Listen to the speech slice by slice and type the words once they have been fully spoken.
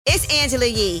It's Angela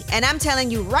Yee, and I'm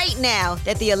telling you right now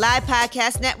that the Alive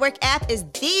Podcast Network app is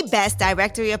the best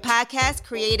directory of podcasts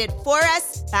created for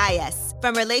us, by us.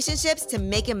 From relationships to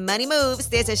making money moves,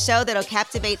 there's a show that'll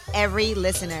captivate every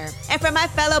listener. And for my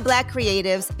fellow Black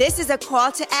creatives, this is a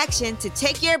call to action to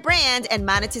take your brand and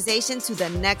monetization to the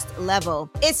next level.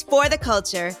 It's for the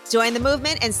culture. Join the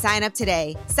movement and sign up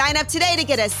today. Sign up today to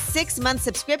get a 6-month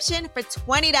subscription for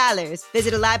 $20.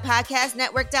 Visit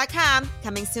AlivePodcastNetwork.com,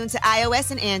 coming soon to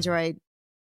iOS and Android.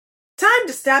 Time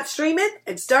to stop streaming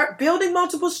and start building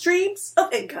multiple streams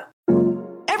of income.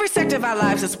 Every sector of our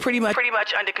lives is pretty much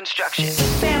under construction.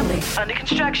 Family, under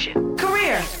construction.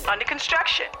 Career, under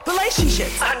construction.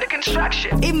 Relationships, under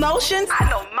construction. Emotions, I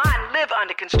know mine live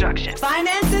under construction.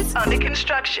 Finances, under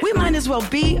construction. We might as well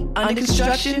be under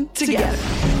construction together.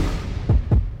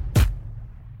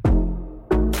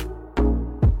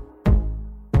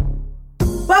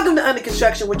 Welcome to Under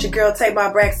Construction with your girl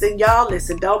Tamar Braxton. Y'all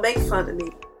listen, don't make fun of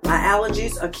me. My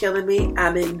allergies are killing me.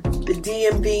 I'm in the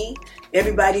DMV.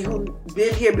 Everybody who's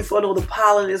been here before know the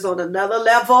pollen is on another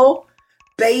level.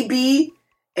 Baby.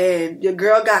 And your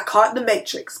girl got caught in the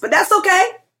matrix. But that's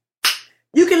okay.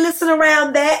 You can listen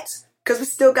around that because we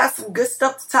still got some good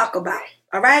stuff to talk about.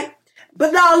 All right?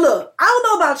 But now look, I don't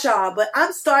know about y'all, but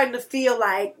I'm starting to feel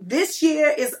like this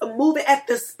year is moving at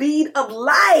the speed of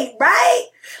light, right?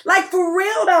 Like for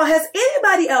real though, has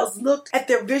anybody else looked at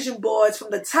their vision boards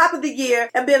from the top of the year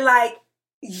and been like,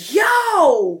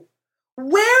 yo,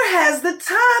 where has the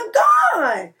time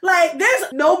gone? Like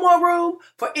there's no more room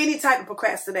for any type of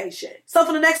procrastination. So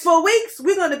for the next 4 weeks,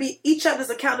 we're going to be each other's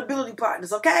accountability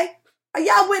partners, okay? Are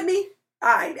y'all with me?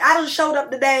 All right, I done showed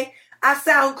up today. I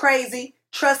sound crazy.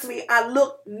 Trust me, I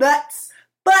look nuts,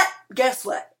 but guess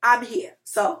what? I'm here.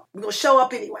 So we're going to show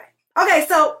up anyway. Okay,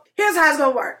 so here's how it's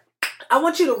going to work. I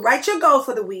want you to write your goal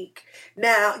for the week.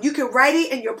 Now, you can write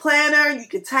it in your planner, you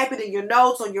can type it in your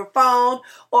notes on your phone,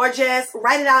 or just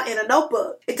write it out in a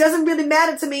notebook. It doesn't really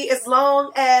matter to me as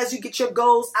long as you get your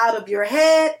goals out of your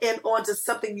head and onto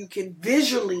something you can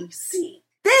visually see.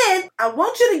 Then, I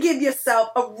want you to give yourself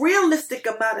a realistic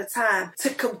amount of time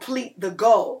to complete the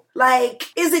goal.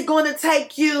 Like, is it going to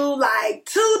take you like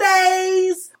 2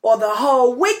 days or the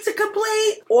whole week to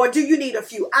complete? Or do you need a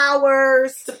few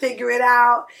hours to figure it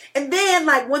out? And then,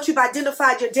 like, once you've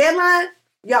identified your deadline,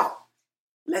 y'all,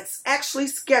 let's actually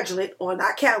schedule it on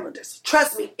our calendars.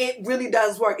 Trust me, it really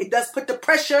does work. It does put the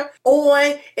pressure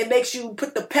on. It makes you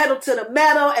put the pedal to the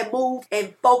metal and move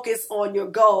and focus on your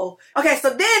goal. Okay, so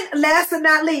then last but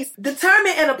not least,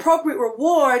 determine an appropriate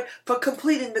reward for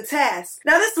completing the task.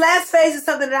 Now, this last phase is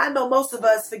something that I know most of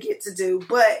us forget to do,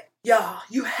 but y'all,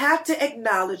 you have to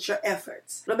acknowledge your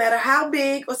efforts. No matter how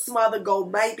big or small the goal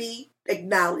might be,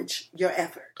 acknowledge your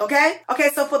effort, okay? Okay,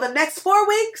 so for the next 4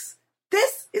 weeks,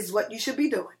 this is what you should be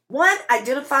doing. 1,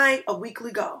 identifying a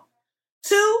weekly goal.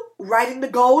 2, writing the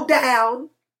goal down.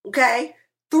 Okay.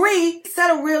 3, set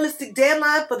a realistic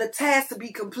deadline for the task to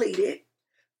be completed.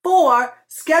 4,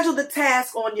 schedule the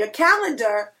task on your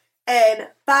calendar. And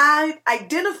 5,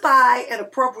 identify an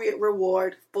appropriate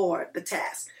reward for the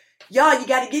task. Y'all, you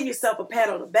got to give yourself a pat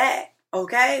on the back.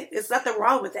 Okay. There's nothing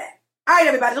wrong with that. All right,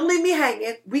 everybody, don't leave me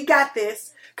hanging. We got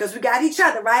this because we got each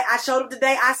other, right? I showed up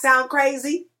today. I sound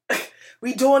crazy.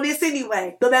 We doing this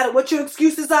anyway. No matter what your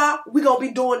excuses are, we're going to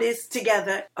be doing this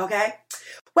together, okay?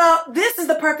 Well, this is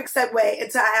the perfect segue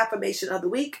into our affirmation of the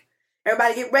week.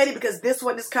 Everybody get ready because this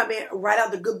one is coming right out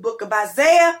of the good book of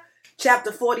Isaiah,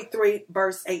 chapter 43,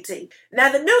 verse 18.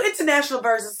 Now, the New International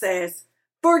Version says,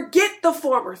 forget the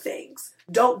former things.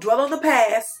 Don't dwell on the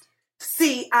past.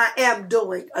 See, I am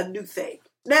doing a new thing.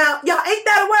 Now, y'all, ain't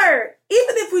that a word?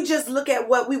 Even if we just look at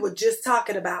what we were just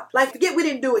talking about. Like, forget we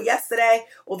didn't do it yesterday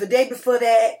or the day before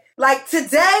that. Like,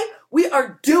 today, we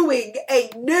are doing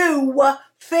a new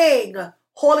thing.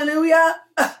 Hallelujah.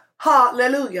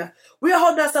 Hallelujah. We are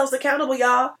holding ourselves accountable,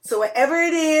 y'all. So whatever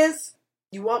it is,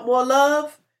 you want more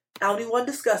love, I don't even want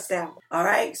to discuss that one. All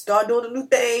right? Start doing a new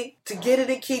thing to get it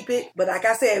and keep it. But like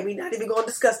I said, we're not even going to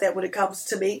discuss that when it comes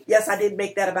to me. Yes, I did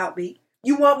make that about me.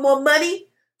 You want more money?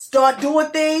 Start doing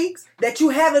things that you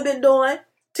haven't been doing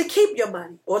to keep your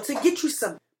money or to get you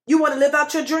something. You want to live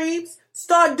out your dreams?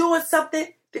 Start doing something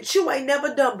that you ain't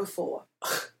never done before.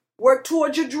 Work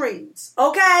towards your dreams,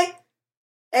 okay?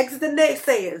 Exit the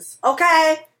naysayers,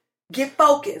 okay? Get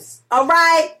focused, all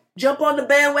right? Jump on the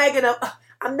bandwagon of,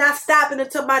 I'm not stopping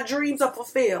until my dreams are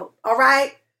fulfilled, all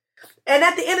right? And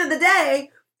at the end of the day,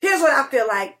 here's what I feel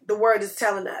like the word is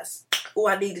telling us. Oh,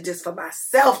 I needed this for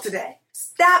myself today.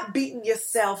 Stop beating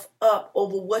yourself up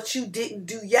over what you didn't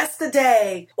do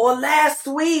yesterday or last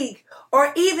week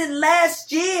or even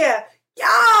last year.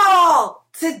 Y'all,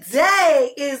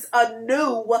 today is a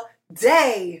new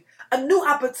day, a new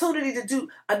opportunity to do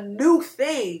a new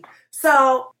thing.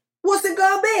 So what's it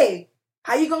going to be?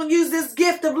 How you going to use this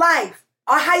gift of life?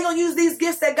 Or how you going to use these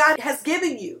gifts that God has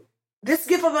given you? This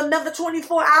gift of another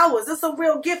 24 hours. It's a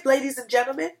real gift, ladies and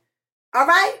gentlemen. All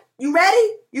right? You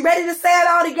ready? You ready to say it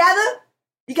all together?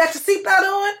 You got your seatbelt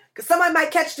on? Because somebody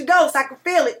might catch the ghost. I can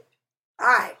feel it. All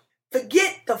right.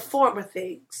 Forget the former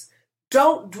things.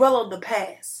 Don't dwell on the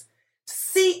past.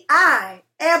 See, I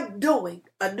am doing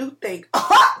a new thing.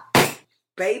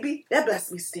 Baby, that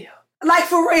blessed me still. Like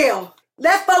for real.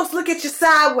 Let folks look at you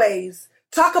sideways.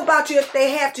 Talk about you if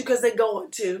they have to because they're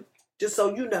going to. Just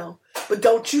so you know. But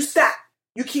don't you stop.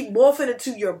 You keep morphing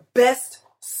into your best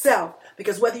self.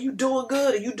 Because whether you're doing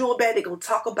good or you're doing bad, they're going to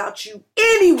talk about you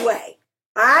anyway.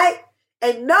 All right?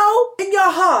 And know in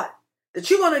your heart that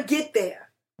you're going to get there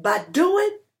by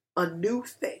doing a new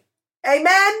thing.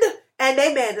 Amen and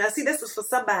amen. Now see, this was for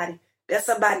somebody. That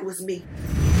somebody was me.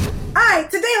 All right,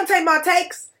 today on Tamar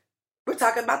Takes, we're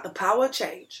talking about the power of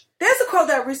change. There's a quote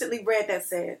that I recently read that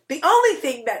said, the only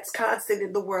thing that's constant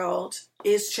in the world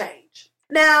is change.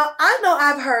 Now, I know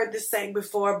I've heard this saying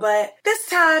before, but this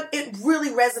time it really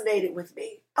resonated with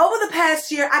me. Over the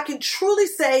past year, I can truly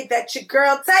say that your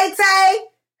girl Tay-Tay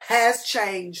has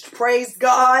changed. Praise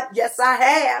God. Yes, I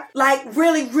have. Like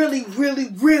really, really, really,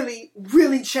 really,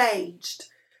 really changed.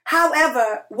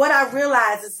 However, what I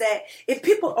realize is that if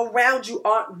people around you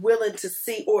aren't willing to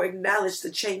see or acknowledge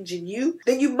the change in you,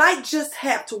 then you might just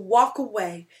have to walk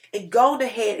away and go on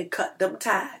ahead and cut them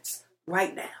ties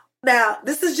right now. Now,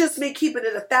 this is just me keeping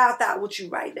it 1,000 with you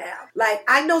right now. Like,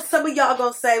 I know some of y'all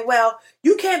gonna say, well,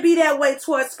 you can't be that way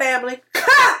towards family.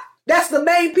 Ha! That's the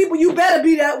main people you better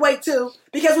be that way too.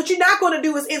 Because what you're not going to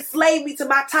do is enslave me to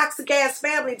my toxic ass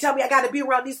family and tell me I got to be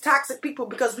around these toxic people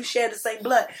because we share the same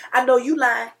blood. I know you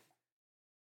lying.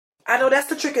 I know that's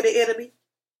the trick of the enemy.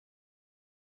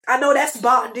 I know that's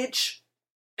bondage.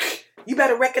 You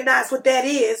better recognize what that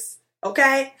is,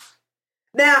 okay?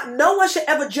 Now, no one should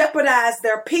ever jeopardize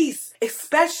their peace,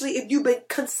 especially if you've been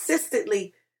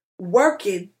consistently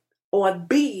working on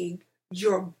being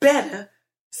your better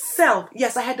self.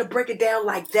 Yes, I had to break it down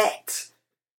like that.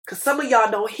 Because some of y'all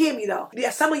don't hear me though. Yeah,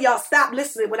 some of y'all stop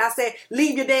listening when I say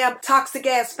leave your damn toxic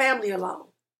ass family alone.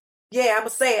 Yeah, I'm going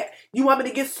to say it. You want me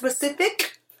to get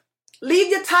specific?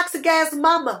 Leave your toxic ass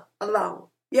mama alone.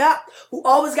 Yep. Who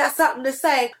always got something to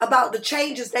say about the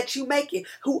changes that you making.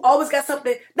 Who always got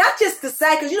something, not just to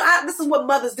say, because you know, this is what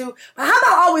mothers do. But how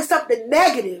about always something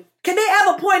negative? Can they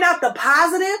ever point out the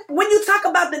positive? When you talk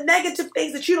about the negative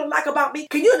things that you don't like about me,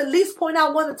 can you at least point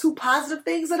out 1 or 2 positive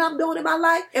things that I'm doing in my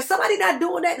life? If somebody not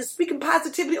doing that and speaking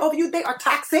positivity over you, they are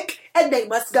toxic and they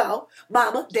must go.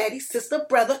 Mama, daddy, sister,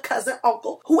 brother, cousin,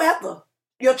 uncle, whoever.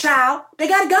 Your child, they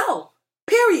got to go.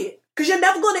 Period. Because you're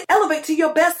never going to elevate to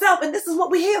your best self. And this is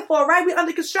what we're here for, right? We're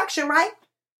under construction, right?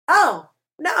 Oh,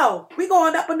 no. We're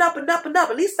going up and up and up and up.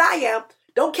 At least I am.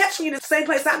 Don't catch me in the same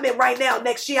place I'm in right now.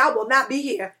 Next year, I will not be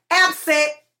here. Absent.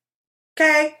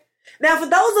 Okay? Now, for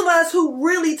those of us who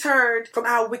really turned from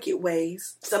our wicked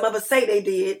ways, some of us say they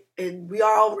did, and we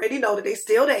already know that they're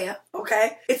still there,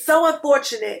 okay? It's so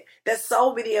unfortunate that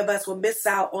so many of us will miss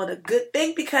out on a good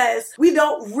thing because we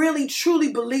don't really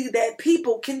truly believe that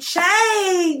people can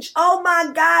change. Oh my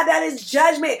God, that is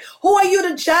judgment. Who are you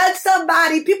to judge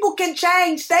somebody? People can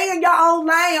change. Stay in your own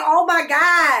lane. Oh my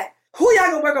God. Who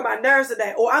y'all gonna work on my nerves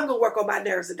today? Or I'm gonna work on my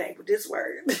nerves today with this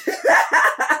word.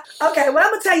 Okay, well,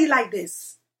 I'm gonna tell you like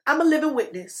this. I'm a living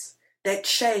witness that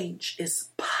change is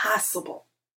possible,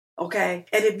 okay?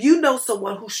 And if you know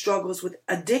someone who struggles with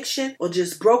addiction or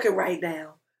just broken right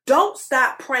now, don't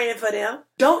stop praying for them.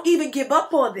 Don't even give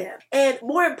up on them. And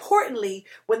more importantly,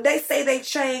 when they say they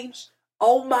changed,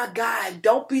 oh my God,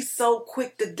 don't be so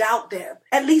quick to doubt them.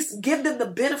 At least give them the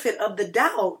benefit of the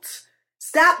doubt.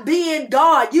 Stop being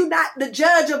God. You're not the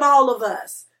judge of all of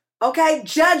us, okay?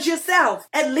 Judge yourself.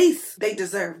 At least they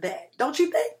deserve that. Don't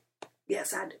you think?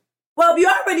 Yes, I do. Well, you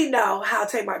already know how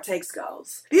Tamar Takes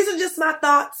goes. These are just my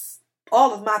thoughts,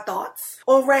 all of my thoughts,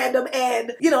 on random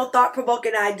and,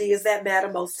 thought-provoking ideas that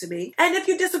matter most to me. And if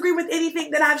you disagree with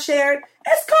anything that I've shared,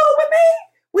 it's cool with me.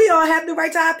 We all have the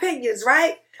right to our opinions,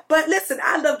 right? But listen,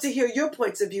 I'd love to hear your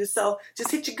points of view, so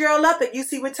just hit your girl up at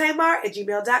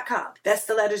ucwithtamar@gmail.com. That's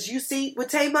the letters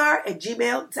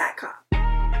ucwithtamar@gmail.com. All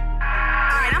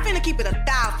right, I'm finna keep it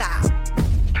 1,000.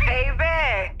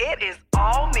 Baby, it is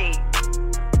all me.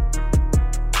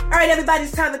 All right, everybody,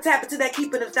 it's time to tap into that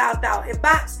Keep It 1,000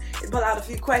 inbox and pull out a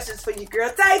few questions for your girl,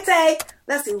 Tay-Tay.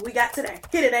 Let's see what we got today.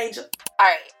 Hit it, Angel. All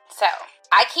right, so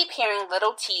I keep hearing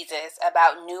little teases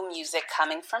about new music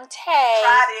coming from Tay.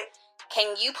 Tried it.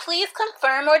 Can you please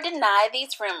confirm or deny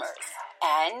these rumors?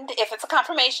 And if it's a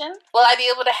confirmation, will I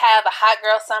be able to have a hot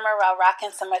girl summer while rocking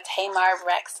some of Tamar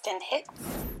Braxton hits?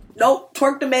 Nope.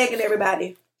 Twerk the Megan,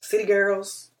 everybody. City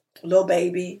Girls, Lil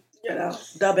Baby,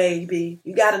 Da Baby.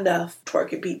 You got enough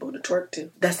twerking people to twerk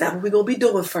to. That's not what we're going to be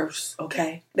doing first,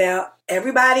 okay? Now,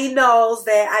 everybody knows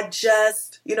that I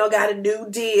just, got a new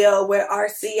deal with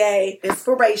RCA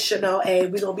Inspirational,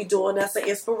 and we're going to be doing us an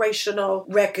inspirational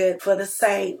record for the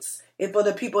Saints and for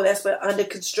the people that's been under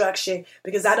construction,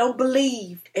 because I don't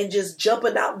believe in just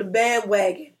jumping out the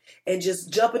bandwagon and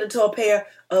just jumping into a pair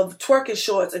of twerking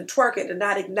shorts and twerking and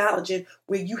not acknowledging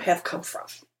where you have come from.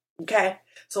 Okay?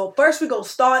 So first we're going to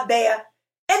start there,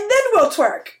 and then we'll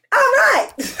twerk. All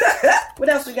right. What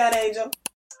else we got, Angel?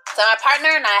 So my partner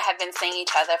and I have been seeing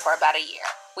each other for about a year.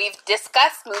 We've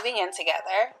discussed moving in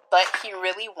together, but he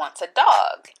really wants a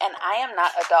dog, and I am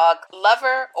not a dog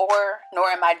lover nor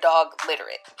am I dog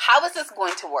literate. How is this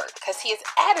going to work? Because he is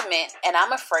adamant, and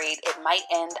I'm afraid it might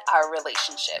end our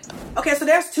relationship. Okay, so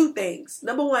there's two things.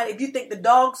 Number one, if you think the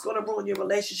dog's going to ruin your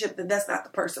relationship, then that's not the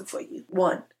person for you.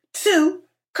 1. 2,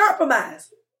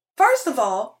 compromise. First of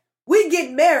all, we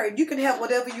get married. You can have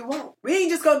whatever you want. We ain't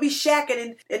just going to be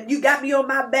shacking and you got me on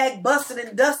my back busting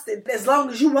and dusting as long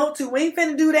as you want to. We ain't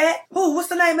finna do that. What's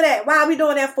the name of that? Why are we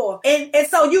doing that for? And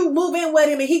so you move in with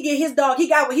him and he get his dog. He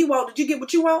got what he want. Did you get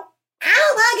what you want? I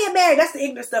don't want to get married. That's the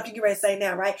ignorant stuff you get ready to say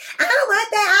now, right? I don't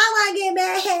want that. I don't want to get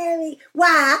married.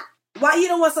 Why? Why you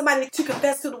don't want somebody to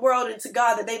confess to the world and to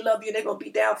God that they love you and they're going to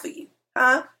be down for you?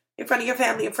 Huh? In front of your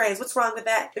family and friends. What's wrong with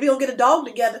that? If you don't get a dog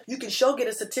together, you can sure get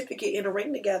a certificate and a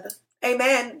ring together.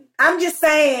 Amen. I'm just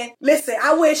saying, listen,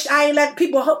 I wish I ain't let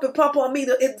people hump and pump on me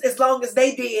as long as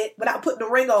they did without putting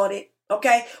a ring on it.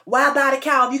 Okay? Why buy the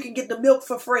cow if you can get the milk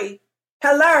for free?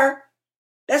 Hello?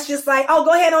 That's just like, oh,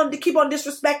 go ahead on to keep on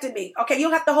disrespecting me. Okay? You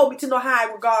don't have to hold me to no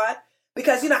high regard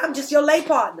because, I'm just your lay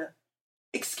partner.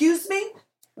 Excuse me?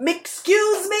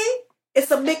 Excuse me? It's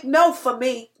a no for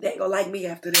me. They ain't gonna like me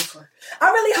after this one. I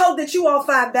really hope that you all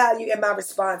find value in my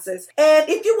responses. And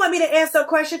if you want me to answer a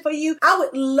question for you, I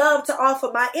would love to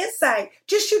offer my insight.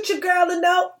 Just shoot your girl a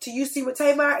note to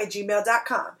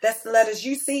ucwithtamar@gmail.com. That's the letters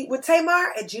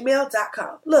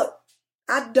ucwithtamar@gmail.com. Look,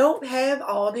 I don't have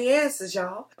all the answers,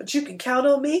 y'all, but you can count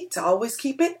on me to always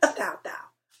keep it 1,000.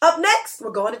 Up next,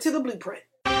 we're going into the blueprint.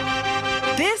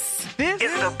 This is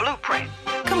the blueprint.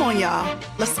 Come on, y'all.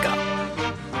 Let's go.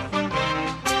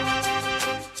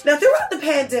 Now, throughout the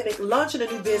pandemic, launching a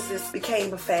new business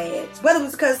became a fad. Whether it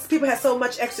was because people had so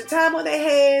much extra time on their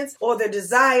hands or their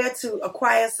desire to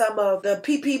acquire some of the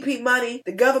PPP money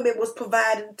the government was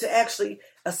providing to actually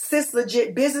assist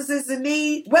legit businesses in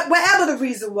need. Whatever the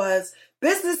reason was,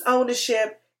 business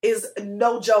ownership is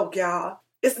no joke, y'all.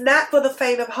 It's not for the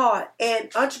faint of heart.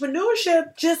 And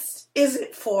entrepreneurship just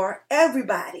isn't for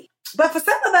everybody. But for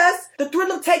some of us, the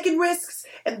thrill of taking risks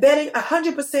and betting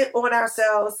 100% on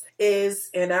ourselves is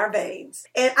in our veins.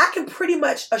 And I can pretty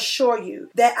much assure you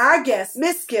that our guest,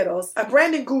 Miss Skittles, a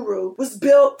branding guru, was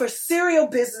built for serial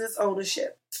business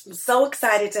ownership. I'm so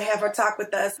excited to have her talk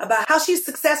with us about how she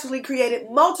successfully created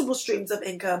multiple streams of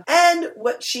income and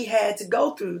what she had to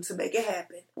go through to make it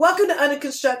happen. Welcome to Under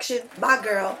Construction, my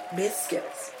girl, Miss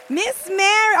Skittles. Miss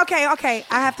Mary. Okay.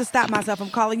 I have to stop myself. I'm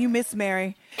calling you Miss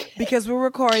Mary because we're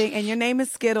recording and your name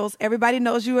is Skittles. Everybody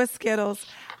knows you as Skittles.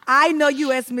 I know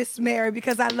you as Miss Mary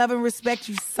because I love and respect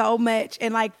you so much.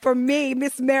 And like for me,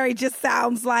 Miss Mary just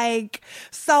sounds like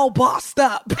so bossed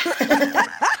up.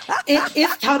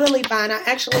 It's totally fine. I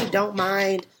actually don't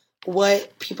mind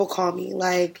what people call me.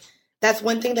 Like, that's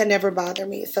one thing that never bothered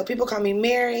me. So people call me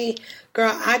Mary.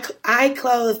 Girl, I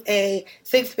closed a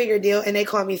 6-figure deal and they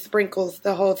call me Sprinkles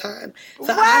the whole time.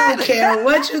 So I don't care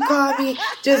what you call me.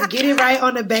 Just get it right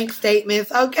on the bank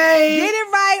statements, okay? Get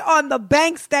it right on the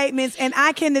bank statements. And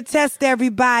I can attest to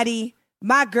everybody,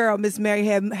 my girl, Miss Mary,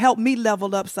 had helped me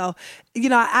level up. So,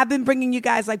 I've been bringing you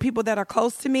guys like people that are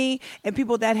close to me and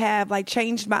people that have like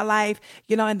changed my life,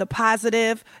 in the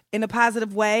positive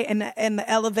way and in the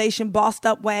elevation, bossed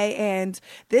up way. And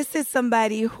this is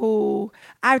somebody who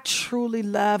I truly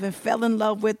love and fell in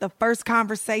love with the first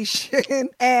conversation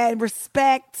and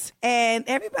respect. And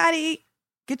everybody,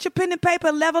 get your pen and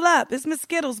paper, level up. It's Miss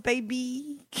Skittles,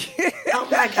 baby. Oh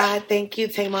my God, thank you,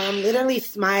 Tamar. I'm literally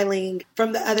smiling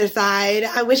from the other side.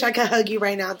 I wish I could hug you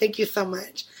right now. Thank you so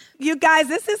much. You guys,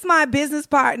 this is my business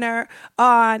partner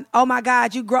on Oh My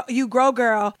God, You Grow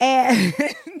Girl. And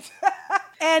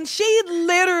and she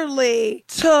literally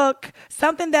took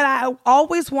something that I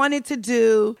always wanted to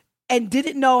do and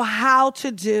didn't know how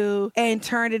to do and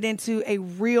turned it into a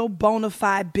real bona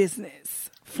fide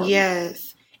business.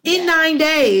 Yes. In 9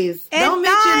 days. Don't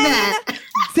mention that.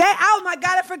 Oh my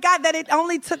God, I forgot that it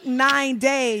only took 9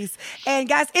 days. And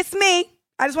guys, it's me.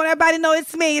 I just want everybody to know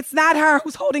it's me. It's not her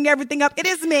who's holding everything up. It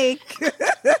is me.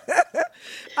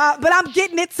 But I'm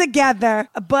getting it together.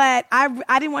 But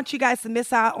I didn't want you guys to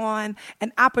miss out on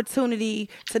an opportunity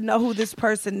to know who this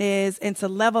person is and to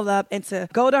level up and to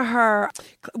go to her.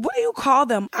 What do you call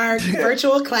them? Our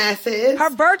virtual classes.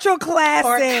 Her virtual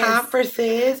classes. Or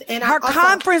conferences. And her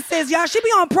conferences, y'all. She be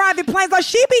on private planes. Like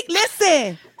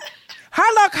listen.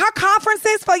 Her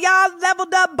conferences for y'all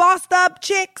leveled up, bossed up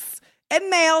chicks. And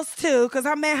males too, because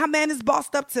her man is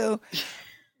bossed up too.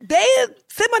 They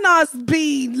seminars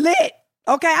be lit.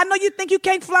 Okay, I know you think you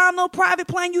can't fly on no private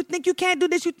plane. You think you can't do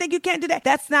this. You think you can't do that.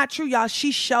 That's not true, y'all.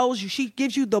 She shows you. She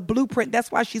gives you the blueprint.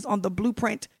 That's why she's on the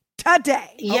blueprint today.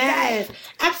 Okay? Yes,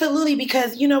 absolutely.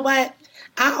 Because you know what?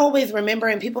 I always remember,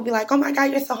 and people be like, oh my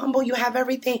God, you're so humble. You have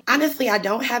everything. Honestly, I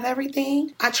don't have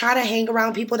everything. I try to hang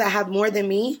around people that have more than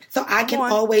me so I can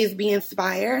always be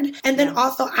inspired. And then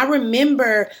also, I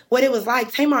remember what it was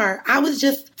like. Tamar, I was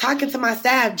just talking to my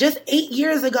staff just 8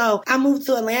 years ago. I moved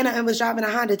to Atlanta and was driving a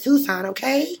Honda Tucson,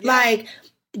 okay? Yeah. Like,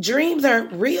 dreams are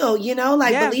real, you know,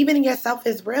 like believing in yourself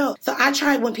is real. So I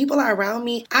try, when people are around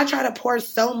me, I try to pour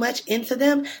so much into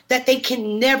them that they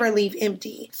can never leave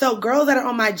empty. So girls that are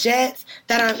on my jets,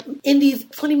 that are in these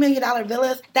 $20 million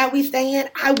villas that we stay in,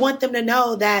 I want them to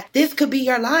know that this could be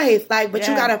your life. Like, but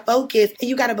you got to focus and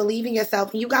you got to believe in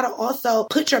yourself. And you got to also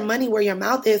put your money where your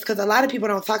mouth is, because a lot of people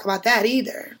don't talk about that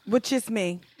either. Which is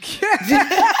me.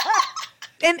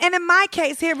 And in my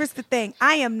case, here is the thing.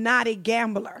 I am not a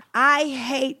gambler. I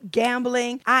hate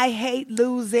gambling. I hate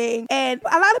losing. And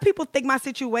a lot of people think my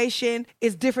situation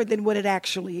is different than what it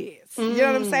actually is. You know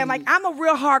what I'm saying? Like, I'm a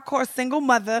real hardcore single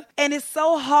mother, and it's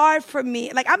so hard for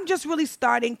me. Like, I'm just really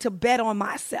starting to bet on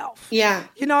myself. Yeah.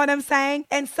 You know what I'm saying?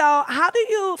 And so how do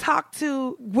you talk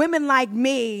to women like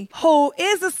me who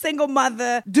is a single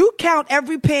mother, do count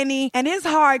every penny, and it's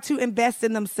hard to invest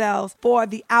in themselves for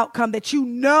the outcome that you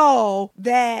know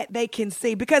that they can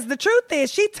see? Because the truth is,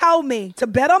 she told me to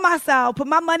bet on myself, put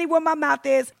my money where my mouth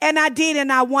is, and I did,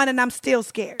 and I won, and I'm still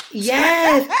scared.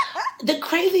 Yes. The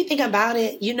crazy thing about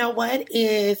it, you know what,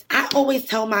 is I always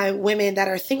tell my women that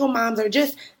are single moms or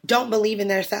just don't believe in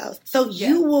themselves. So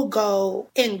you will go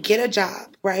and get a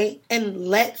job, right? And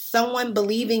let someone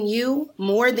believe in you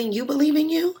more than you believe in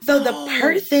you. So the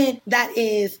person that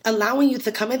is allowing you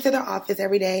to come into their office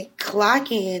every day,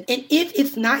 clock in, and if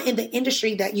it's not in the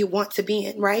industry that you want to be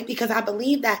in, right? Because I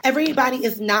believe that everybody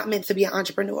is not meant to be an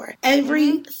entrepreneur.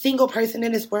 Every single person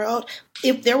in this world,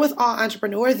 if there was all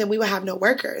entrepreneurs, then we would have no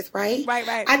workers, right? Right.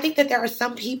 I think that there are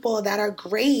some people that are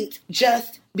great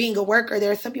just being a worker.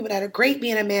 There are some people that are great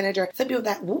being a manager. Some people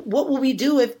that, what would we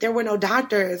do if there were no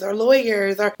doctors or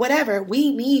lawyers or whatever?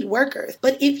 We need workers.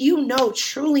 But if you know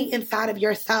truly inside of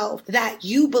yourself that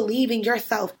you believe in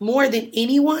yourself more than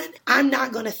anyone, I'm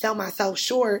not going to sell myself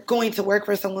short going to work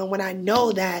for someone when I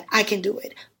know that I can do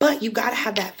it. But you got to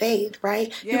have that faith,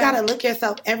 right? Yeah. You got to look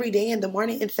yourself every day in the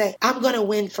morning and say, I'm going to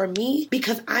win for me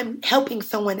because I'm helping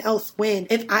someone else win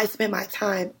if I spend my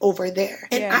time over there.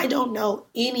 And I don't know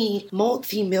any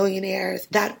multi-millionaires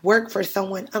that work for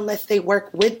someone unless they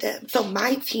work with them. So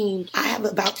my team, I have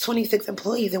about 26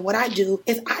 employees. And what I do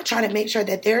is I try to make sure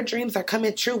that their dreams are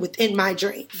coming true within my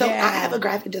dream. So I have a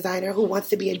graphic designer who wants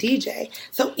to be a DJ.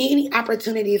 So any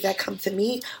opportunities that come to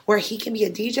me where he can be a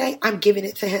DJ, I'm giving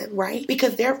it to him, right?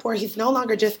 Because therefore, he's no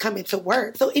longer just coming to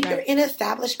work. So if you're in an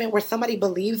establishment where somebody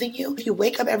believes in you, if you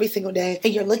wake up every single day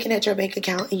and you're looking at your bank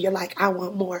account and you're like, I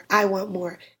want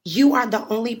more, you are the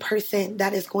only person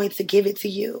that is going to give it to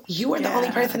you. You are the only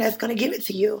person that's going to give it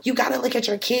to you. You got to look at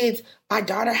your kids. My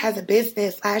daughter has a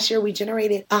business. Last year, we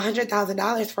generated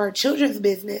 $100,000 for her children's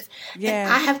business. Yeah.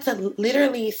 And I have to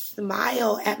literally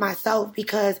smile at myself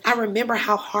because I remember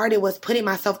how hard it was putting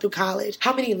myself through college,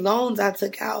 how many loans I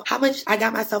took out, how much I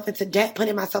got myself into debt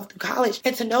putting myself through college,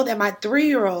 and to know that my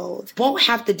 3-year-olds won't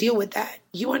have to deal with that.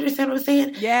 You understand what I'm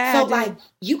saying? Yeah. So like,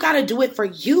 you got to do it for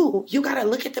you. You got to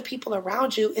look at the people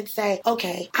around you and say,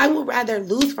 okay, I would rather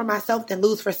lose for myself than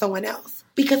lose for someone else.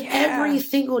 Because every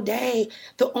single day,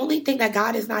 the only thing that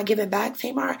God is not giving back,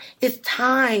 Tamar, is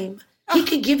time. He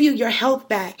can give you your health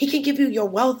back. He can give you your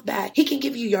wealth back. He can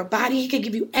give you your body. He can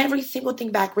give you every single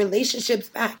thing back, relationships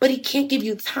back, but he can't give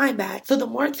you time back. So the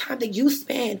more time that you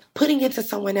spend putting into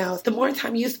someone else, the more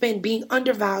time you spend being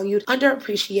undervalued,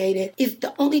 underappreciated, is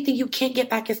the only thing you can't get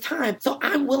back is time. So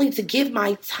I'm willing to give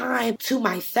my time to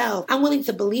myself. I'm willing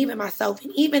to believe in myself.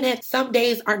 And even if some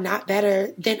days are not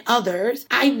better than others,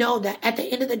 I know that at the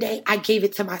end of the day, I gave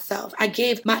it to myself. I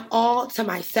gave my all to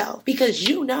myself because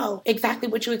you know exactly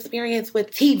what you experienced experience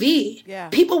with TV. Yeah.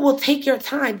 People will take your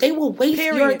time. They will waste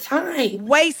your time.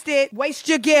 Waste it. Waste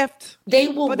your gift. They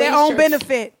will for their own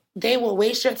benefit. They will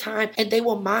waste your time and they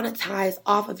will monetize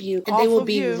off of you, and they will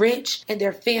be rich, and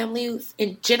their families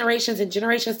and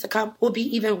generations to come will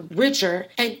be even richer.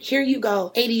 And here you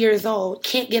go, 80 years old,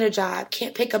 can't get a job,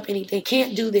 can't pick up anything,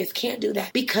 can't do this, can't do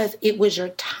that, because it was your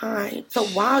time. So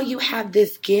while you have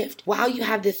this gift, while you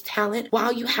have this talent,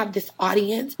 while you have this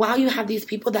audience, while you have these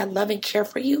people that love and care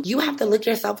for you, you have to look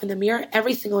yourself in the mirror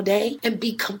every single day and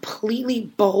be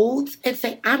completely bold and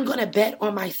say, I'm going to bet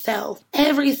on myself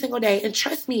every single day. And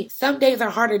trust me, some days are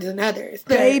harder than others.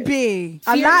 Baby,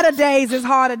 a lot of days is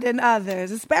harder than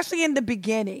others, especially in the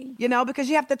beginning, you know, because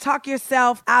you have to talk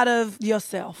yourself out of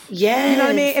yourself. Yes. You know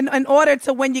what I mean? In order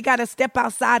to when you got to step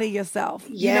outside of yourself.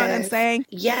 Yes. You know what I'm saying?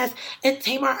 Yes. And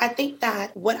Tamar, I think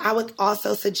that what I would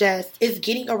also suggest is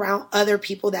getting around other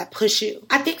people that push you.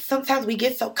 I think sometimes we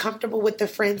get so comfortable with the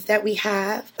friends that we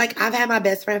have. Like, I've had my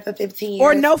best friend for 15 years.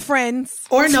 Or no friends.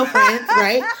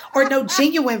 Right? Or no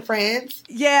genuine friends.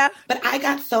 Yeah. But I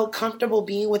got so comfortable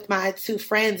being with my two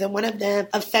friends, and one of them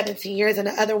of 17 years and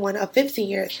the other one of 15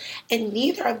 years. And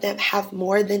neither of them have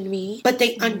more than me, but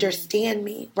they understand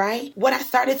me, right? What I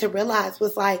started to realize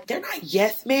was like, they're not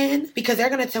yes men because they're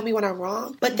going to tell me when I'm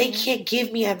wrong, but they can't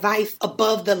give me advice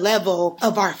above the level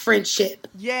of our friendship.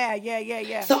 Yeah.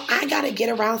 So I got to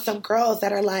get around some girls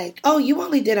that are like, oh, you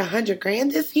only did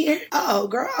 $100,000 this year? Oh,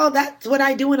 girl, that's what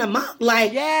I do in a month.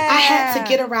 Like, I had to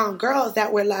get around girls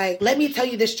that were like, let me tell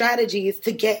you the strategies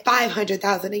to get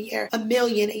 $500,000 a year, $1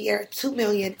 million a year, $2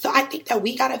 million. So I think that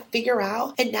we got to figure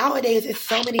out, and nowadays it's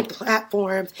so many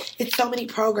platforms, it's so many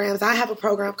programs. I have a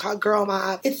program called Girl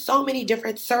Mob. It's so many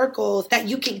different circles that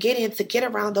you can get in to get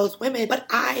around those women. But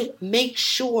I make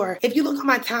sure, if you look at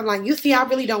my timeline, you see I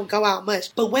really don't go out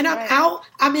much. But when I'm out,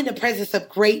 I'm in the presence of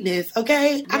greatness,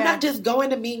 okay? Yeah. I'm not just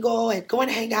going to mingle and going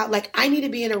to hang out. Like, I need to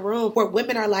be in a room where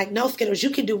women are like, no, Skittles,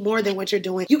 you can do more than what you're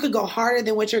doing. You could go harder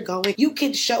than what you're going. You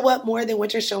can show up more than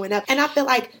what you're showing up. And I feel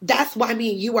like that's why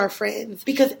me and you are friends.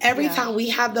 Because every time we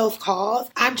have those calls,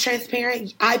 I'm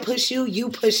transparent. I push you, you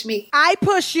push me. I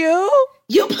push you?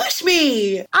 You push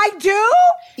me. I do?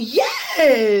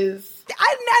 Yes.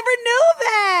 I never knew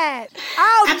that.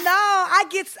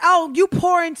 You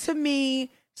pour into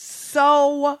me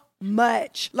so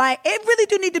much. Like, it really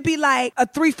do need to be like a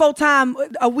 3-4 time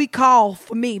a week call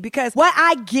for me, because what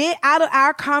I get out of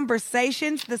our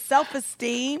conversations, the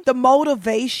self-esteem, the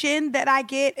motivation that I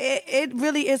get, it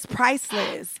really is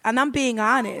priceless. And I'm being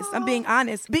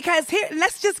honest. Because here,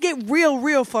 let's just get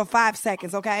real for 5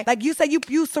 seconds, okay? Like you said,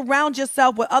 you surround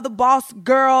yourself with other boss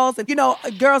girls and, you know,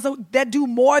 girls that do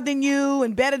more than you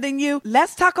and better than you.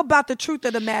 Let's talk about the truth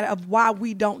of the matter of why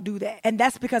we don't do that. And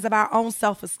that's because of our own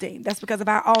self-esteem. That's because of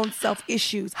our own self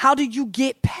issues. How do you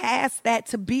get past that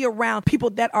to be around people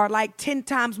that are like 10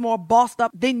 times more bossed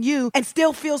up than you and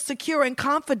still feel secure and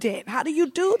confident? How do you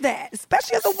do that,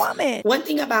 especially as a woman? One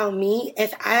thing about me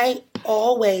is I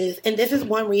always, and this is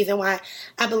one reason why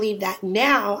I believe that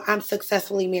now I'm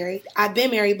successfully married. I've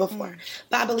been married before,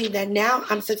 but I believe that now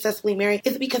I'm successfully married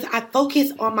is because I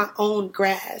focus on my own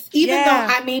grass. Even though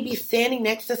I may be standing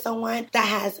next to someone that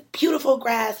has beautiful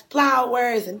grass,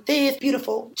 flowers, and this,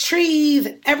 beautiful trees,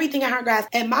 and everything in her grass,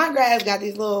 and my grass got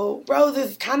these little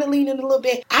roses kind of leaning a little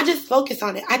bit. I just focus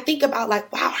on it. I think about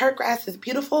like, wow, her grass is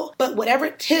beautiful, but whatever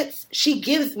tips she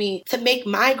gives me to make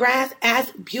my grass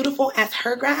as beautiful as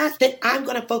her grass, then I'm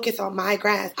going to focus on my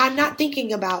grass. I'm not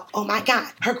thinking about, oh my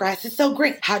God, her grass is so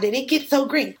green. How did it get so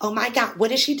green? Oh my God, what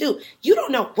did she do? You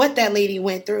don't know what that lady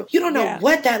went through. You don't know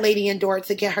what that lady endured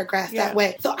to get her grass that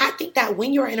way. So I think that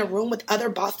when you're in a room with other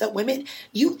bossed up women,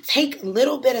 you take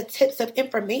little bit of tips of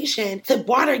information to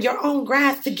water your own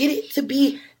grass to get it to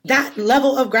be that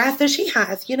level of grass that she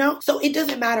has, you know? So it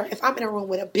doesn't matter if I'm in a room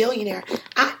with a billionaire.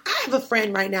 I have a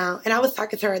friend right now, and I was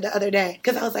talking to her the other day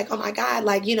because I was like, oh my God,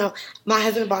 like, you know, my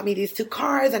husband bought me these 2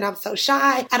 cars and I'm so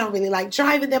shy. I don't really like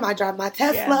driving them. I drive my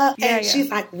Tesla. And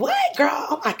she's like, what, girl?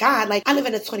 Oh my God. Like, I live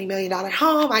in a $20 million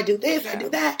home. I do this, I do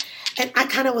that. And I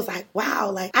kind of was like,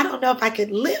 wow, like, I don't know if I could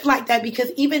live like that,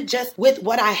 because even just with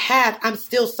what I have, I'm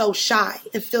still so shy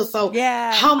and still so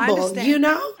humble, you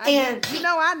know?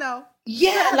 I know.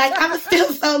 Yeah, like I'm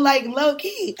still so like low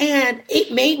key. And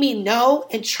it made me know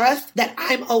and trust that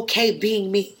I'm okay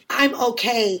being me. I'm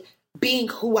okay being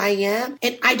who I am,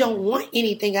 and I don't want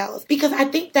anything else. Because I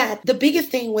think that the biggest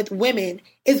thing with women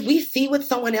is we see what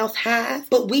someone else has,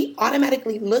 but we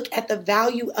automatically look at the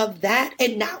value of that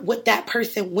and not what that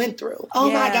person went through.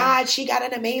 Oh my God, she got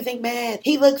an amazing man.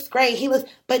 He looks great.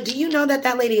 But do you know that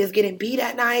that lady is getting beat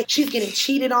at night? She's getting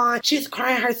cheated on. She's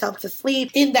crying herself to sleep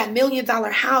in that $1 million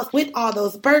house with all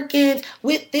those Birkins,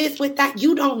 with this, with that.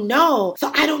 You don't know.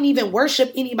 So I don't even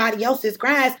worship anybody else's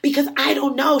grass because I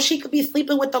don't know. She could be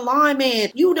sleeping with the lawn man.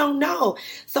 You don't know.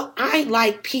 So I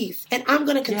like peace, and I'm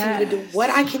going to continue to do what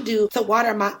I can do to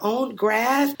water my own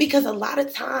grass, because a lot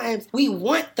of times we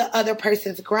want the other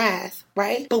person's grass,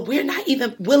 right? But we're not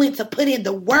even willing to put in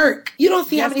the work. You don't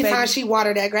see how many times she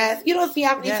watered that grass. You don't see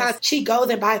how many times she goes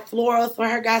and buys florals for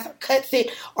her grass or cuts it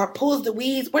or pulls the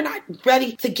weeds. We're not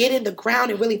ready to get in the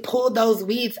ground and really pull those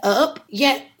weeds up.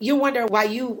 Yet you wonder why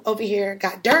you over here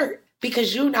got dirt,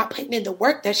 because you're not putting in the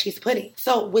work that she's putting.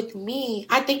 So with me,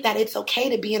 I think that it's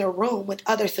okay to be in a room with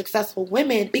other successful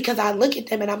women, because I look at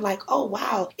them and I'm like, oh,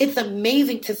 wow, it's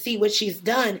amazing to see what she's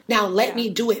done. Now let me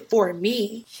do it for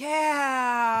me.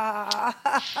 Yeah.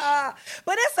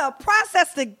 But it's a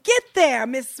process to get there,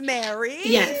 Miss Mary.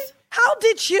 Yes. How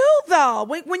did you, though?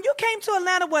 When you came to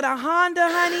Atlanta with a Honda,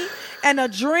 honey, and a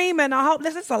dream and a hope,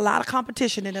 there's a lot of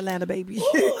competition in Atlanta, baby.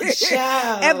 Ooh,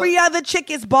 child. Every other chick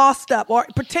is bossed up or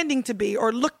pretending to be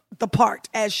or look the part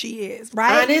as she is,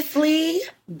 right? Honestly,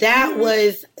 that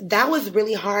was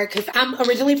really hard, because I'm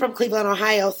originally from Cleveland,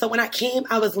 Ohio. So when I came,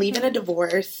 I was leaving a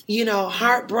divorce,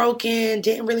 heartbroken,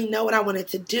 didn't really know what I wanted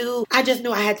to do. I just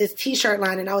knew I had this t-shirt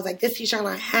line, and I was like, this t-shirt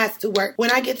line has to work.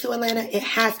 When I get to Atlanta, it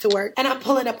has to work. And I'm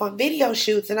pulling up on video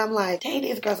shoots, and I'm like, dang,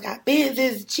 these girls got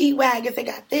Benzes, G-Wagons, they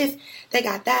got this, they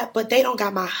got that, but they don't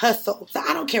got my hustle. So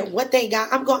I don't care what they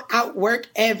got. I'm going to outwork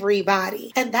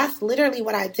everybody. And that's literally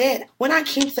what I did. When I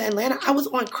came to Atlanta, I was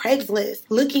on Craigslist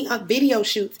looking up video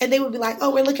shoots, and they would be like,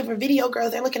 oh, we're looking for video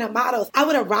girls. They're looking at models. I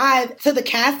would arrive to the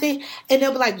casting, and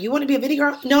they'll be like, you want to be a video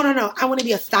girl? No. I want to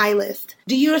be a stylist.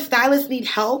 Do your stylist need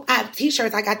help? I have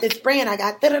t-shirts. I got this brand. I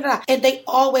got da-da-da. And they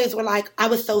always were like, I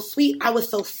was so sweet. I was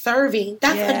so serving.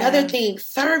 That's another thing.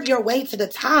 Serve your way to the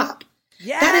top.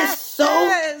 Yes.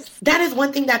 That is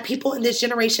one thing that people in this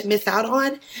generation miss out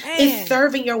on, is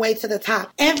serving your way to the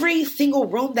top. Every single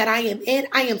room that I am in,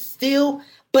 I am still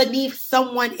beneath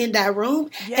someone in that room,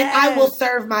 and I will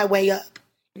serve my way up.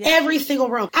 Every single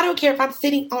room. I don't care if I'm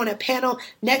sitting on a panel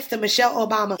next to Michelle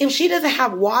Obama. If she doesn't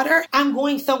have water, I'm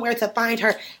going somewhere to find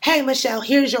her. Hey, Michelle,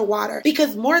 here's your water.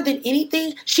 Because more than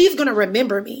anything, she's going to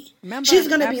remember me. She's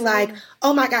going to be like,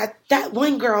 oh my God, that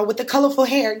one girl with the colorful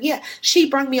hair. Yeah, she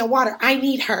brought me a water. I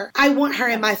need her. I want her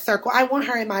in my circle. I want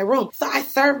her in my room. So I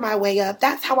serve my way up.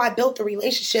 That's how I built the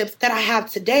relationships that I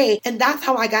have today. And that's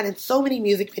how I got in so many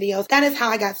music videos. That is how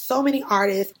I got so many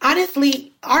artists.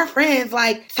 Honestly, our friends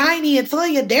like Tiny and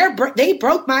Toya, they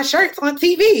broke my shirts on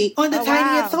TV on the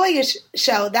Tiny and Toya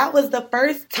show. That was the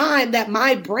first time that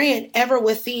my brand ever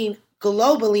was seen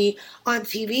globally on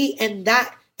TV, and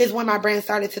that is when my brand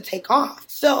started to take off.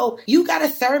 So you got to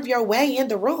serve your way in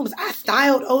the rooms. I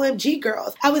styled OMG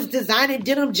girls. I was designing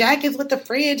denim jackets with the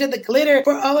fringe and the glitter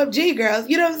for OMG girls.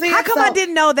 You know what I'm saying? How come I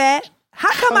didn't know that?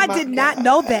 How come I did not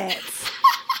know that?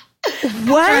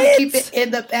 What? Trying to keep it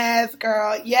in the past,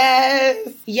 girl.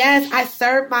 Yes, I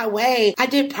served my way. I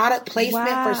did product placement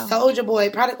for Soulja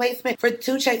Boy, product placement for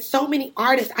 2 Chainz. So many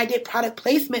artists I did product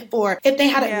placement for. If they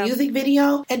had a music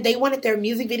video and they wanted their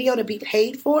music video to be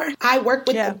paid for, I worked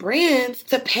with the brands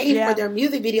to pay for their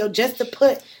music video just to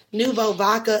put Nuvo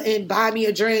vodka and buy me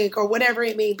a drink or whatever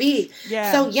it may be.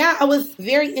 So I was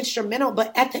very instrumental,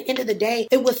 but at the end of the day,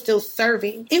 it was still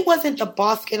serving. It wasn't the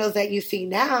boss Skittles that you see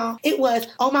now. It was,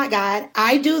 oh my God,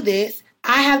 I do this.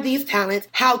 I have these talents.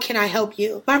 How can I help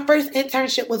you? My first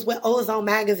internship was with Ozone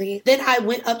Magazine. Then I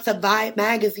went up to Vibe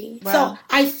Magazine. Wow. So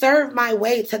I served my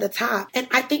way to the top. And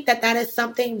I think that that is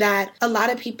something that a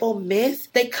lot of people miss.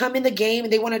 They come in the game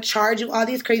and they want to charge you all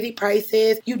these crazy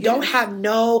prices. You don't have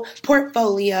no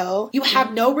portfolio. You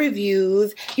have no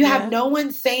reviews. You have no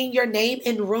one saying your name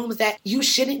in rooms that you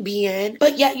shouldn't be in.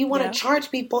 But yet you want to charge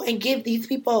people and give these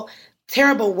people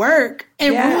terrible work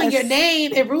and ruin your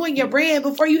name and ruin your brand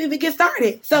before you even get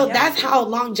started. So that's how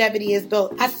longevity is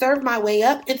built. I serve my way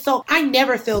up, and so I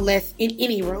never feel less in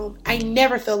any room. I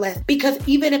never feel less, because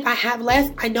even if I have less,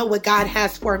 I know what God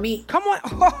has for me. Come on.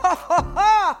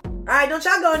 All right, don't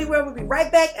y'all go anywhere. We'll be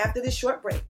right back after this short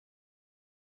break.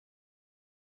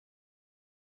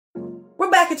 We're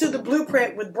back into the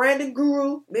blueprint with branding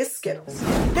guru, Miss Skittles.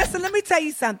 Listen, let me tell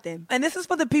you something. And this is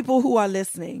for the people who are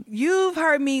listening. You've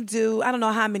heard me do, I don't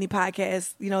know how many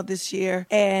podcasts, this year.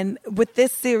 And with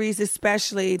this series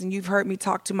especially, and you've heard me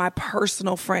talk to my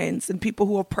personal friends and people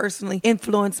who have personally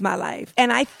influenced my life.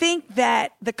 And I think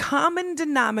that the common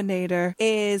denominator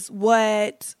is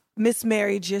what Miss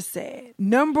Mary just said.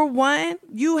 Number one,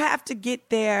 you have to get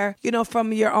there,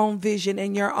 from your own vision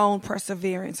and your own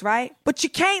perseverance, right? But you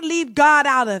can't leave God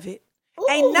out of it. Ooh,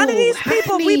 ain't none of these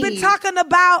people we've been talking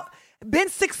about been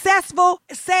successful,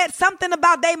 said something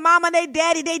about their mama, their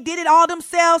daddy, they did it all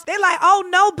themselves. They're like, oh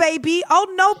no, baby. Oh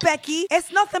no, Becky.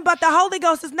 It's nothing but the Holy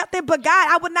Ghost. It's nothing but God.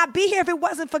 I would not be here if it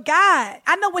wasn't for God.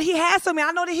 I know what he has for me.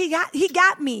 I know that he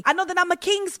got me. I know that I'm a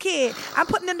king's kid. I'm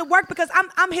putting in the work because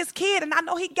I'm his kid and I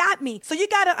know he got me. So you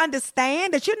got to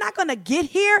understand that you're not going to get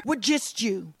here with just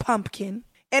you, pumpkin.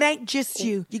 It ain't just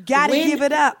you. You got to give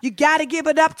it up. You got to give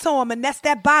it up to him. And that's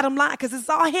that bottom line because it's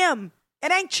all him.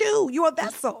 It ain't you. You a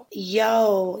vessel.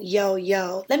 Yo.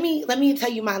 Let me tell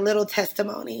you my little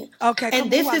testimony. Okay. And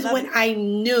this is when I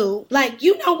knew,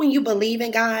 when you believe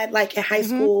in God, like in high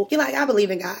school, you're like, I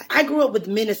believe in God. I grew up with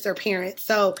minister parents,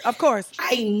 so of course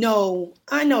I know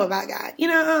about God.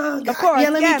 God. Of course. Yeah,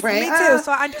 let me pray. Me too.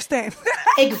 So I understand.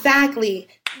 Exactly.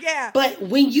 Yeah. But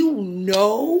when you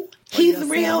know He's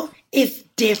real, it's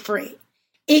different.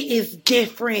 It is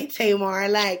different, Tamar.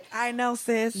 I know,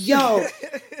 sis. Yo.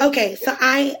 Okay, so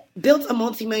I built a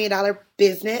multi-million-dollar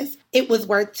business. It was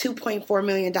worth $2.4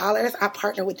 million. I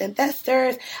partnered with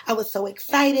investors. I was so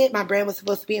excited. My brand was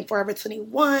supposed to be in Forever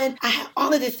 21. I had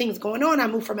all of these things going on. I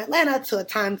moved from Atlanta to a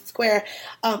Times Square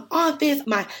office.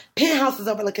 My penthouse is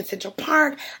overlooking Central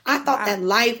Park. I thought that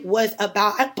life was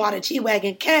about, I bought a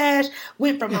G-Wagon cash,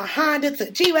 went from a Honda to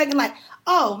a G-Wagon,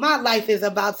 oh, my life is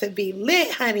about to be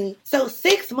lit, honey. So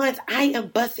 6 months, I am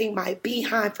busting my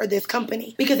behind for this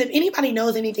company. Because if anybody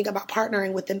knows anything about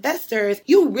partnering with investors,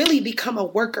 you really become a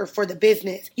worker for the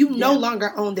business. You no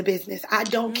longer own the business. I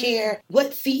don't care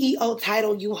what CEO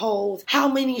title you hold, how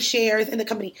many shares in the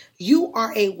company. You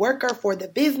are a worker for the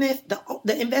business,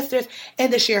 the investors,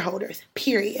 and the shareholders,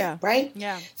 period. Right?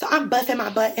 Yeah. So I'm busting my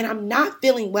butt and I'm not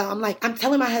feeling well. I'm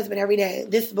telling my husband every day,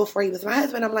 this is before he was my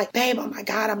husband, I'm like, babe, oh my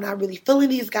God, I'm not really feeling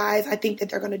these guys. I think that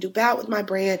they're going to do bad with my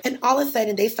brand. And all of a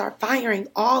sudden they start firing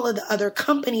all of the other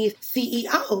companies'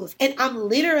 CEOs. And I'm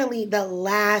literally the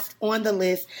last on the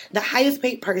list, the highest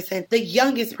paid person, the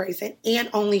youngest person, and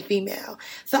only female.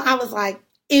 So I was like,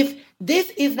 if this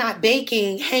is not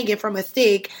baking hanging from a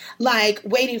stick,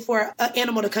 waiting for an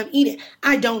animal to come eat it,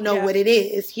 I don't know what it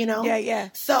is, Yeah.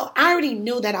 So I already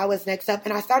knew that I was next up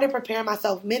and I started preparing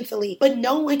myself mentally, but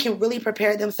no one can really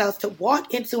prepare themselves to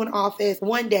walk into an office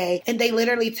one day and they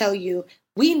literally tell you,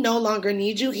 we no longer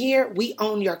need you here. We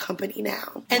own your company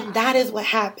now. And that is what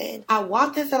happened. I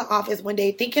walked into the office one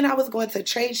day thinking I was going to a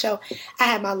trade show. I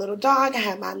had my little dog. I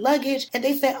had my luggage. And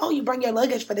they said, oh, you bring your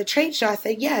luggage for the trade show? I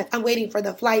said, yes. I'm waiting for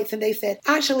the flights. And they said,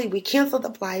 actually, we canceled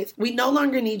the flights. We no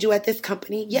longer need you at this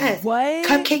company. Yes. What?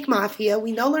 Cupcake Mafia.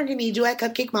 We no longer need you at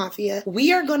Cupcake Mafia.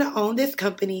 We are going to own this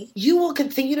company. You will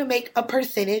continue to make a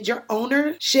percentage, your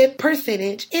ownership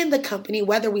percentage in the company,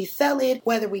 whether we sell it,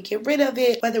 whether we get rid of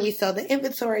it, whether we sell the inventory.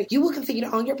 You will continue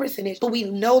to own your percentage, but we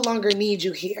no longer need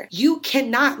you here. You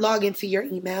cannot log into your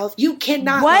emails. You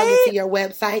cannot log into your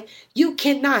website. You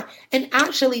cannot. And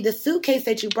actually, the suitcase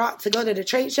that you brought to go to the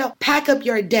trade show, pack up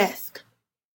your desk.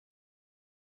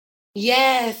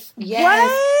 Yes.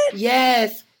 What?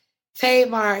 Yes.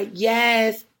 Tamar,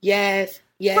 yes.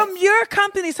 From your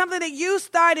company, something that you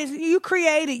started, you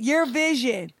created, your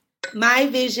vision. My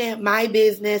vision, my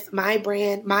business, my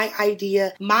brand, my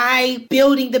idea, my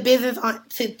building the business on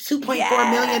to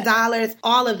 $2.4 million,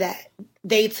 all of that.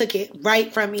 They took it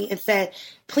right from me and said,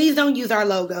 please don't use our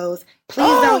logos.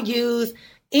 Please don't use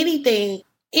anything.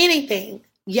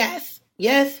 Yes.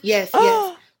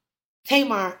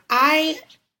 Tamar, I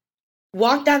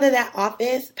walked out of that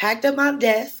office, packed up my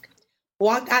desk,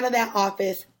 walked out of that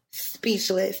office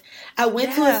speechless. I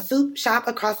went to a soup shop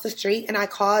across the street and I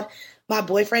called my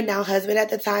boyfriend, now husband at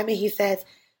the time, and he says,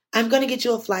 I'm going to get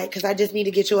you a flight because I just need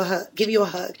to give you a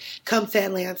hug. Come to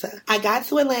Atlanta. I got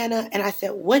to Atlanta and I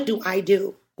said, what do I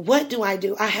do?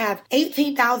 I have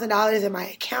 $18,000 in my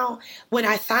account. When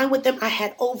I signed with them, I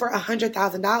had over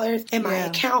 $100,000 in my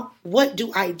account. What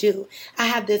do I do? I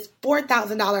have this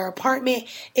 $4,000 apartment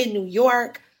in New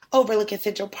York overlooking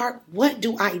Central Park. What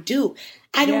do I do?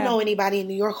 I don't know anybody in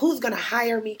New York. Who's going to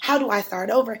hire me? How do I start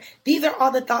over? These are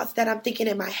all the thoughts that I'm thinking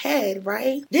in my head,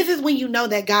 right? This is when you know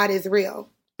that God is real.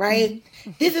 right?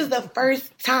 This is the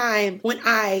first time when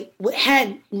I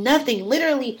had nothing,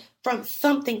 literally from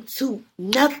something to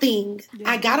nothing.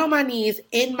 I got on my knees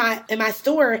in my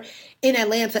store in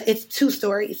Atlanta. It's 2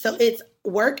 stories. So it's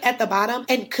work at the bottom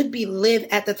and could be live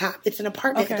at the top. It's an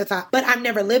apartment at the top, but I've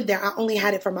never lived there. I only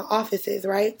had it for my offices,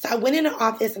 right? So I went in the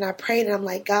office and I prayed and I'm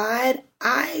like, God,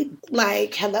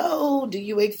 hello, do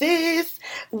you exist?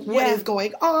 What is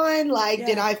going on?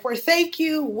 Did I forsake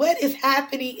you? What is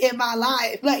happening in my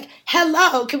life?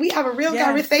 Hello, can we have a real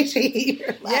conversation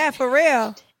here? For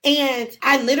real. And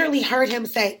I literally heard him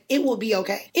say, it will be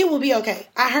okay. It will be okay.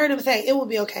 I heard him say, it will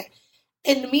be okay.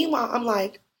 And meanwhile, I'm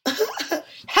like,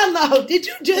 hello, did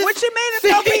you just... What you mean it's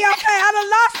going to be okay? I done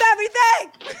lost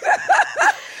everything.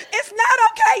 It's not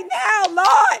okay now,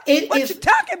 Lord. What you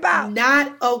talking about?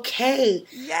 Not okay.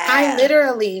 Yeah. I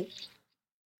literally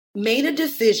made a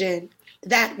decision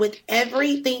that with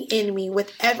everything in me,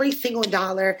 with every single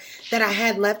dollar that I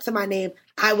had left to my name,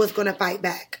 I was going to fight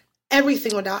back. Every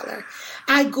single dollar.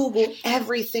 I Googled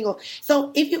every single.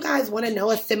 So if you guys want to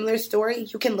know a similar story,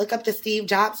 you can look up the Steve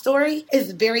Jobs story.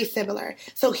 It's very similar.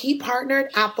 So he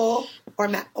partnered Apple or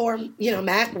Mac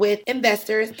with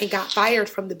investors and got fired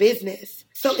from the business.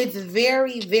 So it's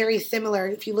very, very similar.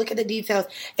 If you look at the details,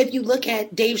 if you look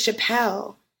at Dave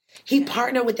Chappelle, he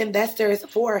partnered with investors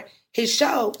for his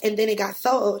show and then it got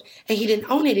sold and he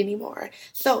didn't own it anymore.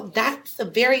 So that's a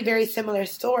very, very similar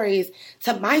stories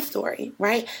to my story,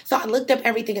 right? So I looked up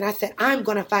everything and I said, I'm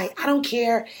going to fight. I don't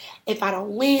care if I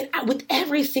don't win. With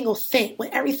every single cent,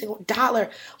 with every single dollar,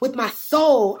 with my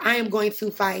soul, I am going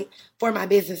to fight for my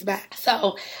business back.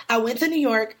 So I went to New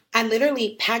York. I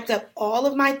literally packed up all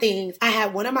of my things. I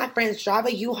had one of my friends drive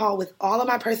a U-Haul with all of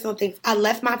my personal things. I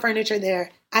left my furniture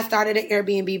there. I started an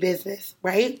Airbnb business,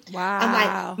 right? Wow. I'm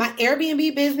like, my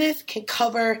Airbnb business can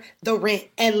cover the rent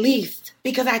at least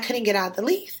because I couldn't get out of the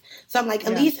lease. So I'm like,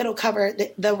 at least it'll cover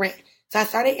the rent. So I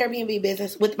started Airbnb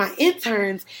business with my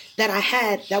interns that I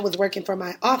had that was working for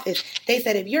my office. They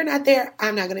said, if you're not there,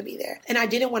 I'm not going to be there. And I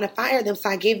didn't want to fire them, so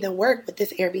I gave them work with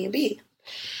this Airbnb.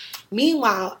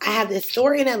 Meanwhile, I have this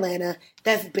store in Atlanta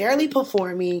that's barely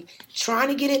performing, trying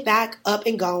to get it back up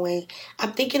and going.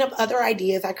 I'm thinking of other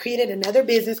ideas. I created another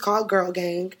business called Girl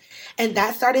Gang, and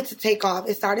that started to take off.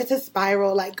 It started to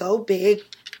spiral, go big.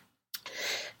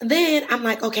 Then I'm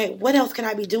like, okay, what else can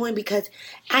I be doing? Because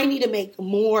I need to make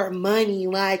more money.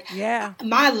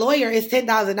 My lawyer is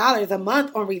 $10,000 a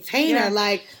month on retainer.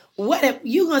 Yeah. What if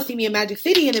you gonna see me in Magic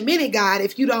City in a minute, God,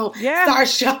 if you don't start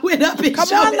showing up and Come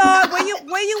showing on, Lord,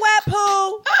 where you at,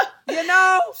 Pooh? You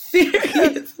know?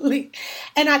 Seriously.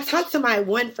 And I talked to my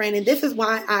one friend, and this is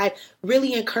why I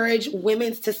really encourage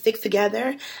women to stick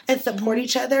together and support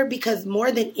each other, because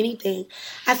more than anything,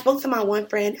 I spoke to my one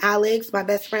friend, Alex, my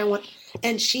best friend,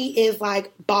 and she is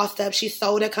bossed up. She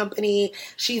sold a company.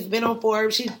 She's been on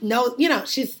Forbes.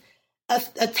 She's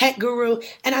a tech guru.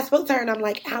 And I spoke to her and I'm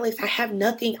like, Alex, I have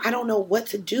nothing. I don't know what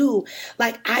to do.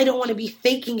 I don't want to be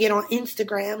faking it on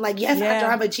Instagram. I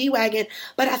drive a G-Wagon,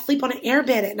 but I sleep on an airbed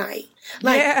at night.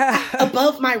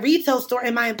 Above my retail store,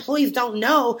 and my employees don't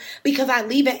know because I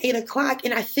leave at 8:00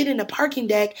 and I sit in the parking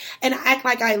deck and I act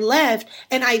like I left,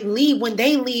 and I leave when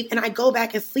they leave, and I go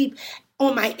back and sleep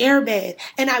on my airbed,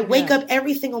 and I wake up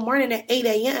every single morning at 8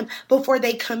 a.m. before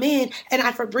they come in, and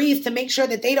I Febreze to make sure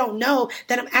that they don't know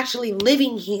that I'm actually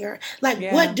living here.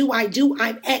 What do I do?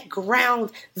 I'm at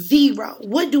ground zero.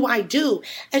 What do I do?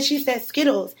 And she said,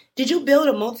 Skittles, did you build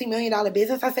a multi-million-dollar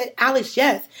business? I said, Alex,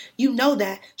 yes, you know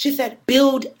that. She said,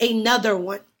 build another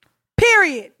one.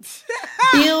 Period.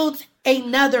 Build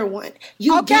another one.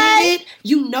 You did it.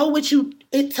 You know what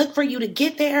it took for you to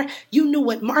get there. You knew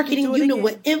what marketing, you knew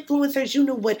what influencers, you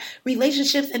knew what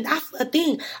relationships. And that's the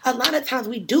thing. A lot of times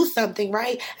we do something,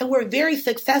 right? And we're very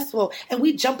successful and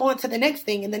we jump on to the next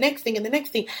thing and the next thing and the next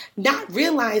thing, not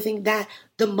realizing that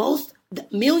the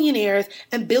millionaires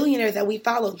and billionaires that we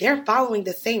follow, they're following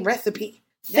the same recipe.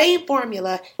 Same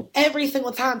formula every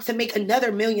single time to make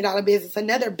another $1 million business,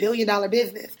 another $1 billion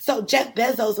business. So Jeff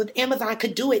Bezos with Amazon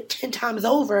could do it 10 times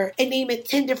over and name it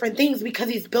 10 different things because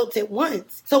he's built it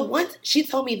once. So once she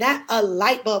told me that, a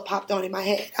light bulb popped on in my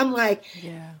head. I'm like,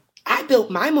 I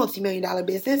built my multi-million-dollar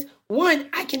business. One,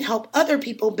 I can help other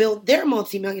people build their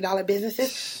multi-million-dollar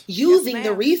businesses using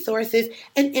the resources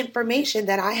and information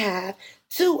that I have.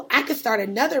 Two, I could start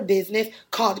another business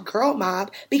called Girl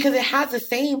Mob because it has the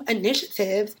same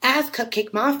initiatives as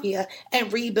Cupcake Mafia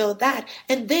and rebuild that.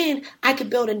 And then I could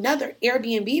build another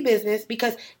Airbnb business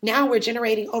because now we're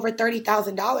generating over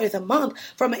 $30,000 a month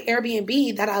from an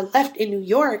Airbnb that I left in New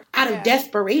York out of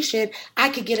desperation. I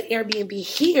could get an Airbnb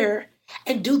here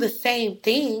and do the same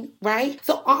thing, right?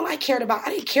 So all I cared about,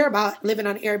 I didn't care about living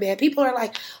on an airbed. People are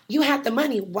like, you have the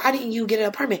money. Why didn't you get an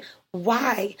apartment?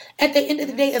 Why? At the end of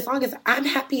the day, as long as I'm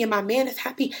happy and my man is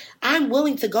happy, I'm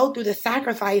willing to go through the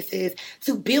sacrifices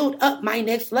to build up my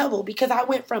next level, because I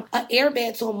went from an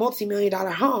airbed to a multi-million-dollar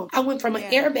home. I went from an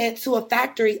airbed to a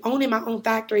factory, owning my own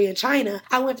factory in China.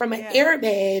 I went from an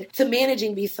airbed to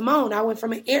managing B. Simone. I went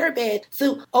from an airbed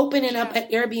to opening up an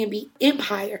Airbnb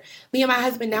empire. Me and my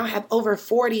husband now have over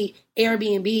 40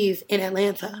 Airbnbs in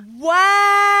Atlanta.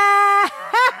 Wow.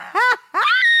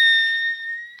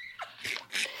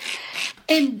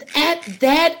 And at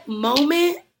that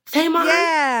moment,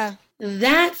 Tamar,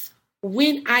 that's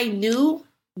when I knew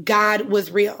God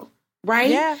was real, right?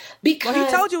 Yeah. Because he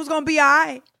told you it was going to be all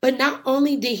right. But not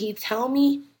only did he tell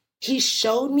me, he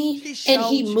showed me, and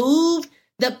he moved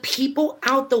the people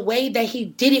out the way that he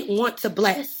didn't want to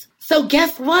bless. So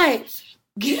guess what?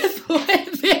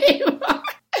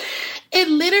 It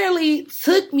literally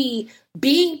took me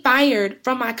being fired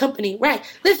from my company. Right.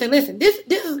 Listen. This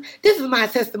is my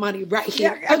testimony right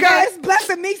here. Yeah, okay? Girl, it's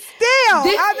blessing me still.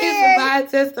 This is my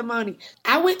testimony.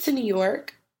 I went to New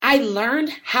York. I learned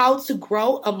how to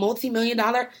grow a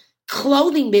multi-million-dollar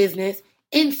clothing business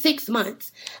in 6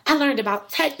 months. I learned about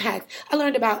tech packs. I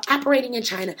learned about operating in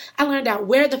China. I learned out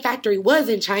where the factory was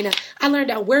in China. I learned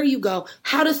out where you go,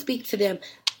 how to speak to them,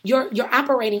 your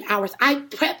operating hours. I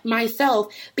prepped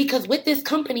myself because with this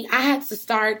company, I had to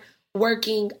start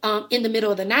working in the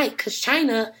middle of the night because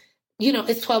China,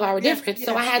 it's 12-hour difference.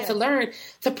 So I had to learn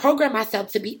to program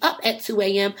myself to be up at 2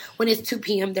 a.m. when it's 2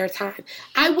 p.m. their time.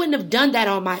 I wouldn't have done that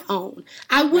on my own.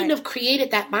 I wouldn't have created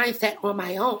that mindset on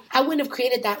my own. I wouldn't have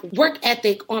created that work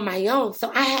ethic on my own.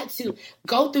 So I had to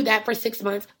go through that for 6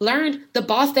 months, learn the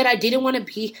boss that I didn't want to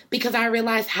be because I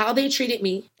realized how they treated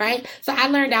me, right? So I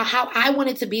learned out how I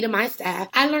wanted to be to my staff.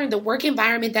 I learned the work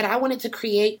environment that I wanted to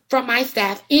create from my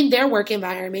staff in their work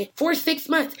environment for 6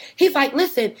 months. He's like,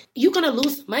 listen, you're going to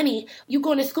lose money. You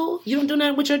going to school, you don't do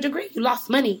nothing with your degree, you lost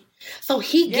money. So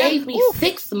he gave me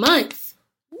 6 months.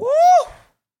 Woo!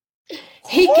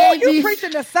 He gave you me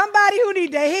preaching to somebody who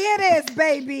need to hear this,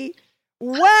 baby.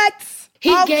 What? He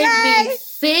gave me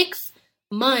 6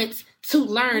 months to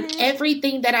learn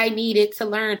everything that I needed to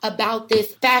learn about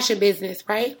this fashion business,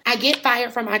 right? I get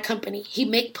fired from my company.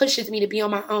 He pushes me to be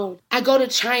on my own. I go to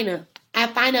China. I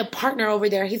find a partner over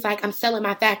there. He's like, I'm selling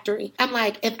my factory. I'm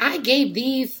like, if I gave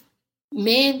these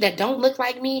men that don't look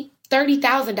like me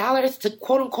 $30,000 to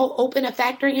quote unquote open a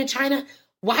factory in China,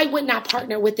 why wouldn't I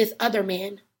partner with this other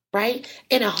man, right?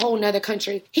 In a whole nother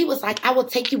country. He was like, I will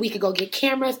take you. We could go get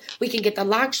cameras. We can get the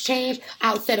locks changed.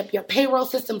 I'll set up your payroll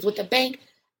systems with the bank.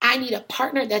 I need a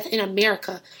partner that's in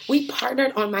America. We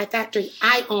partnered on my factory.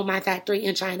 I own my factory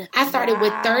in China. I started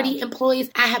with 30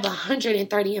 employees. I have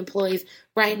 130 employees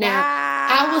right now.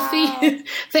 I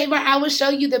will show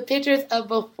you the pictures of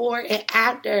before and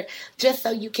after just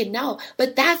so you can know.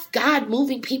 But that's God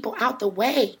moving people out the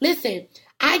way. Listen,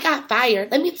 I got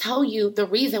fired. Let me tell you the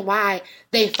reason why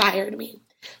they fired me.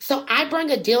 So I brought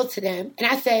a deal to them and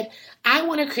I said, I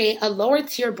want to create a lower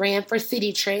tier brand for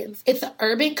Citi Trends. It's an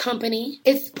urban company.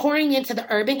 It's pouring into the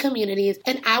urban communities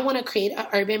and I want to create an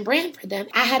urban brand for them.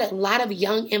 I had a lot of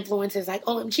young influencers like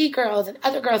OMG girls and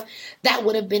other girls that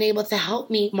would have been able to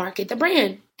help me market the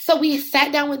brand. So we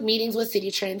sat down with meetings with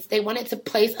Citi Trends. They wanted to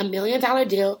place $1 million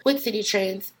deal with Citi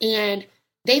Trends and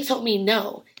they told me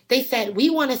no. They said, we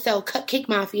want to sell Cupcake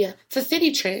Mafia to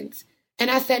Citi Trends. And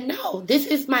I said, no, this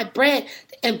is my bread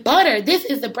and butter. This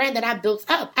is the brand that I built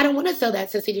up. I don't want to sell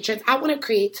that to Citi Trends. I want to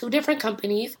create 2 different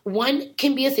companies. One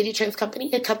can be a Citi Trends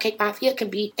company. And Cupcake Mafia can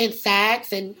be in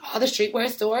Saks and all the streetwear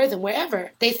stores and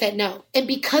wherever. They said no. And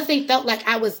because they felt like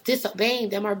I was disobeying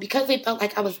them or because they felt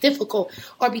like I was difficult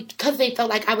or because they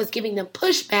felt like I was giving them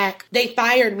pushback, they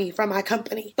fired me from my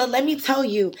company. But let me tell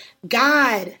you,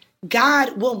 God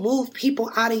will move people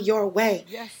out of your way.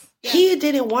 Yes. He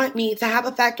didn't want me to have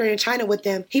a factory in China with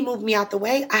them. He moved me out the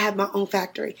way. I have my own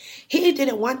factory. He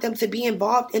didn't want them to be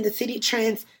involved in the Citi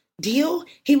Trends deal.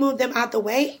 He moved them out the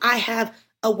way. I have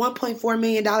a $1.4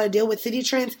 million deal with Citi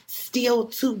Trends still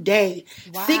today.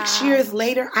 Wow. 6 years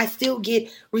later, I still get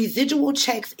residual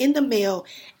checks in the mail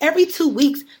every 2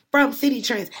 weeks from Citi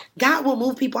Trends. God will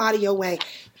move people out of your way.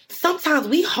 Sometimes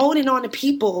we holding on to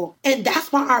people, and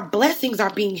that's why our blessings are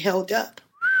being held up.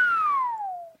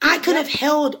 I could have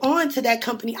held on to that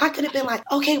company. I could have been like,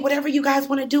 okay, whatever you guys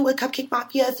want to do with Cupcake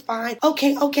Mafia is fine.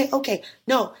 Okay.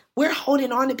 No, we're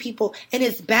holding on to people and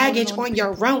it's baggage on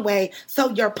your runway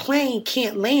so your plane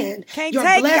can't land. Can't your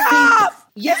take blessings, off.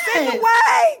 Yes. It's in the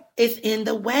way. It's in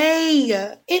the way.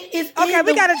 It is. Okay,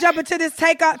 we got to jump into this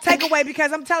takeaway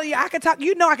because I'm telling you, I can talk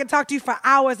to you for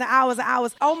hours and hours and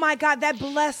hours. Oh my God, that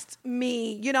blessed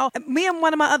me. You know, me and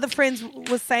one of my other friends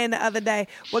was saying the other day,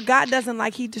 what God doesn't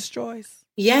like, he destroys.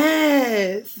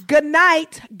 Yes. Good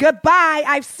night. Goodbye.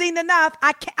 I've seen enough.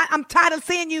 I'm tired of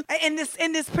seeing you in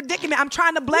this predicament. I'm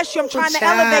trying to bless you. I'm trying to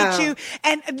elevate you.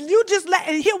 And you just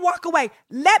and he'll walk away.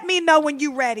 Let me know when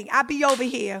you're ready. I'll be over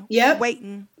here.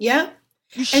 Waiting. Yep.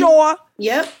 You sure?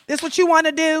 Yep. This what you want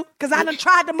to do? Because I done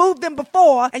tried to move them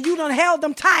before and you done held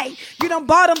them tight. You done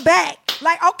brought them back.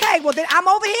 Like, okay, well then I'm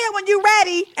over here when you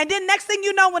ready. And then next thing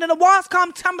you know, when the walls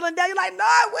come tumbling down, you're like,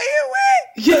 Lord, where you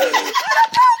at? Yeah.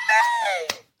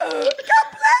 God bless me.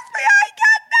 I ain't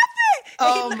got nothing.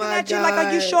 And he looking at you God. like,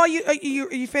 are you sure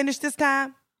you finished this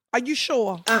time? Are you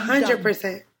sure?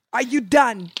 100%. Are you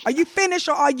done? Are you finished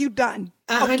or are you done?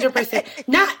 100%.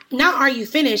 Not are you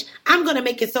finished? I'm going to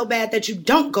make it so bad that you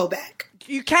don't go back.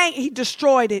 You can't. He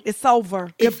destroyed it. It's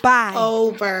over. Goodbye.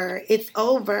 It's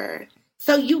over.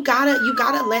 So you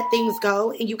gotta let things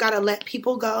go, and you gotta let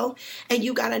people go, and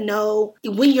you gotta know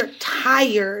when you're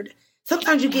tired.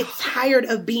 Sometimes you get tired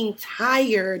of being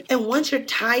tired. And once you're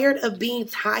tired of being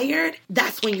tired,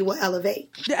 that's when you will elevate.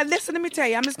 Listen, let me tell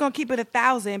you, I'm just going to keep it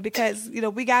 1,000 because, you know,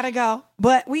 we got to go.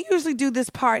 But we usually do this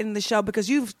part in the show because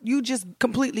you just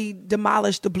completely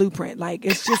demolished the blueprint. Like,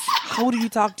 it's just, who do you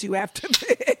talk to after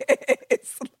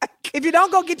this? Like, if you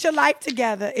don't go get your life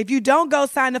together, if you don't go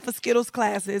sign up for Skittles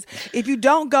classes, if you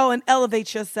don't go and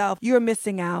elevate yourself, you're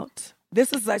missing out.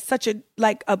 This is such a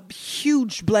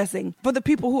huge blessing for the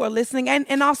people who are listening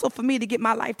and also for me to get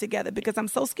my life together because I'm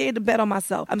so scared to bet on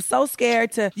myself. I'm so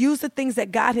scared to use the things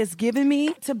that God has given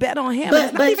me to bet on him.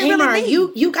 But Tamar,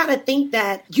 you got to think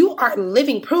that you are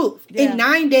living proof. Yeah. In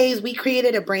 9 days, we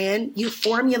created a brand. You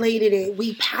formulated it.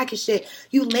 We packaged it.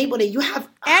 You labeled it. You have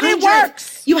it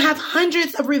works. You have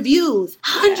hundreds of reviews,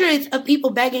 hundreds of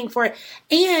people begging for it,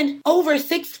 and over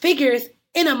 6 figures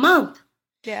in a month.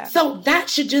 Yeah. So that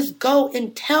should just go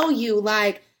and tell you,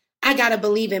 like, I got to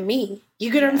believe in me. You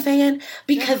get what I'm saying?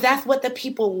 Because that's what the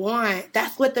people want.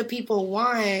 That's what the people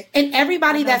want. And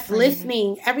everybody that's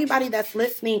listening,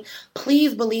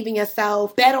 please believe in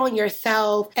yourself, bet on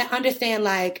yourself, and understand,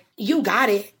 like, you got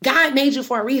it. God made you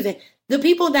for a reason. The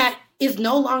people that is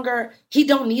no longer, he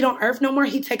don't need on earth no more,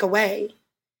 he take away.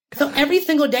 So every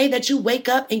single day that you wake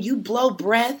up and you blow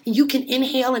breath, and you can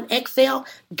inhale and exhale,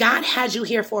 God has you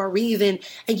here for a reason,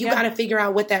 and you got to figure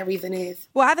out what that reason is.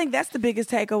 Well, I think that's the biggest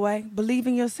takeaway, believe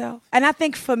in yourself. And I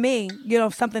think for me, you know,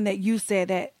 something that you said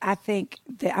that I think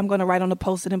that I'm going to write on a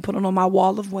post-it and put it on my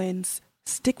wall of wins,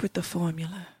 stick with the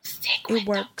formula. It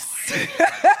works.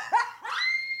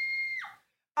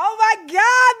 Oh my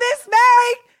God, Miss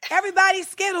Mary. Everybody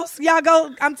Skittles. Y'all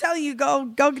go, I'm telling you, go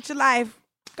get your life.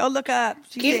 Go look up.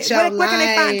 Get your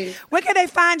life. Where can they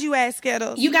find you at,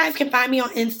 Skittles? You guys can find me on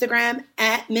Instagram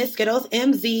at Miss Skittles,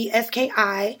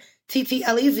 MZSKITTLEZ,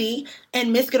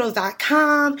 and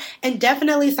MissSkittles.com. And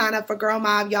definitely sign up for Girl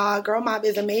Mob, y'all. Girl Mob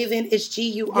is amazing. It's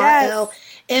GURLMOBB.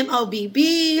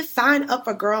 Sign up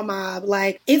for Girl Mob.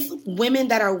 Like, it's women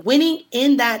that are winning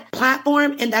in that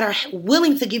platform and that are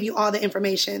willing to give you all the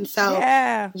information. So,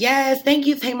 yes, thank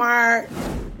you, Tamar.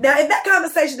 Now, if that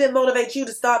conversation didn't motivate you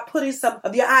to start putting some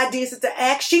of your ideas into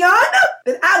action,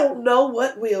 then I don't know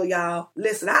what will, y'all.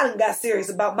 Listen, I done got serious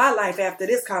about my life after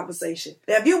this conversation.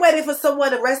 Now, if you're waiting for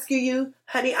someone to rescue you,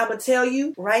 honey, I'm going to tell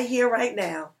you right here, right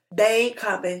now, they ain't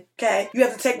coming, okay? You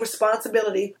have to take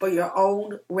responsibility for your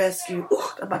own rescue. Ooh,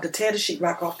 I'm about to tear the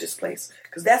sheetrock off this place,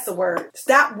 because that's the word.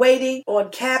 Stop waiting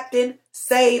on Captain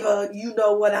Saver. You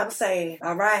know what I'm saying.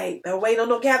 All right. Don't wait on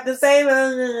no Captain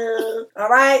Saver. All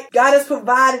right. God has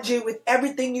provided you with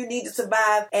everything you need to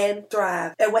survive and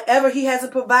thrive. And whatever he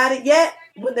hasn't provided yet,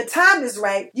 when the time is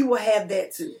right, you will have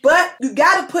that too. But you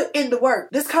got to put in the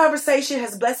work. This conversation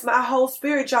has blessed my whole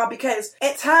spirit, y'all, because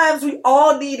at times we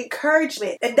all need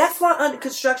encouragement. And that's why Under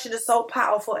Construction is so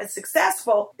powerful and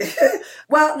successful.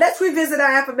 Well, let's revisit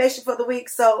our affirmation for the week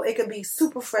so it can be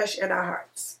super fresh in our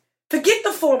hearts. Forget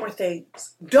the former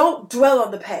things. Don't dwell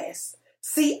on the past.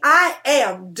 See, I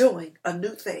am doing a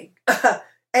new thing.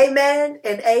 Amen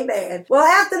and amen. Well,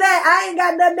 after that, I ain't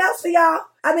got nothing else for y'all.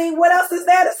 I mean, what else is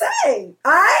there to say?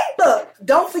 All right? Look,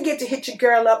 don't forget to hit your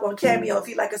girl up on Cameo if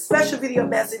you like a special video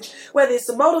message, whether it's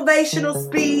a motivational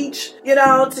speech, you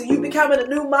know, to you becoming a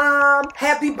new mom,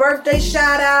 happy birthday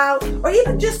shout out, or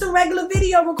even just a regular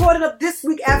video recording of this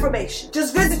week's affirmation.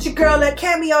 Just visit your girl at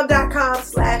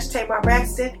cameo.com/Tamar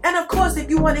Braxton. And of course, if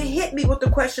you want to hit me with a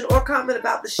question or comment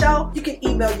about the show, you can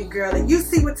email your girl at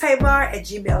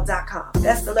ucwithtamar@gmail.com.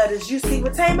 That's the letters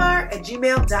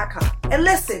ucwithtamar@gmail.com. And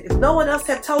listen, if no one else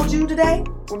have told you today,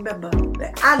 remember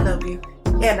that I love you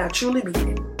and I truly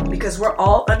mean it, because we're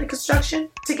all under construction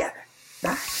together.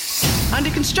 Bye. Under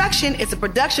Construction is a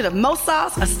production of Mo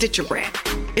Sauce, a Stitcher brand.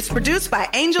 It's produced by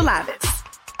Angel Lavitz.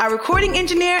 Our recording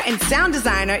engineer and sound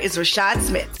designer is Rashad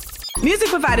Smith. Music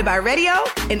provided by Radio,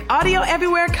 an Audio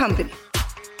Everywhere company.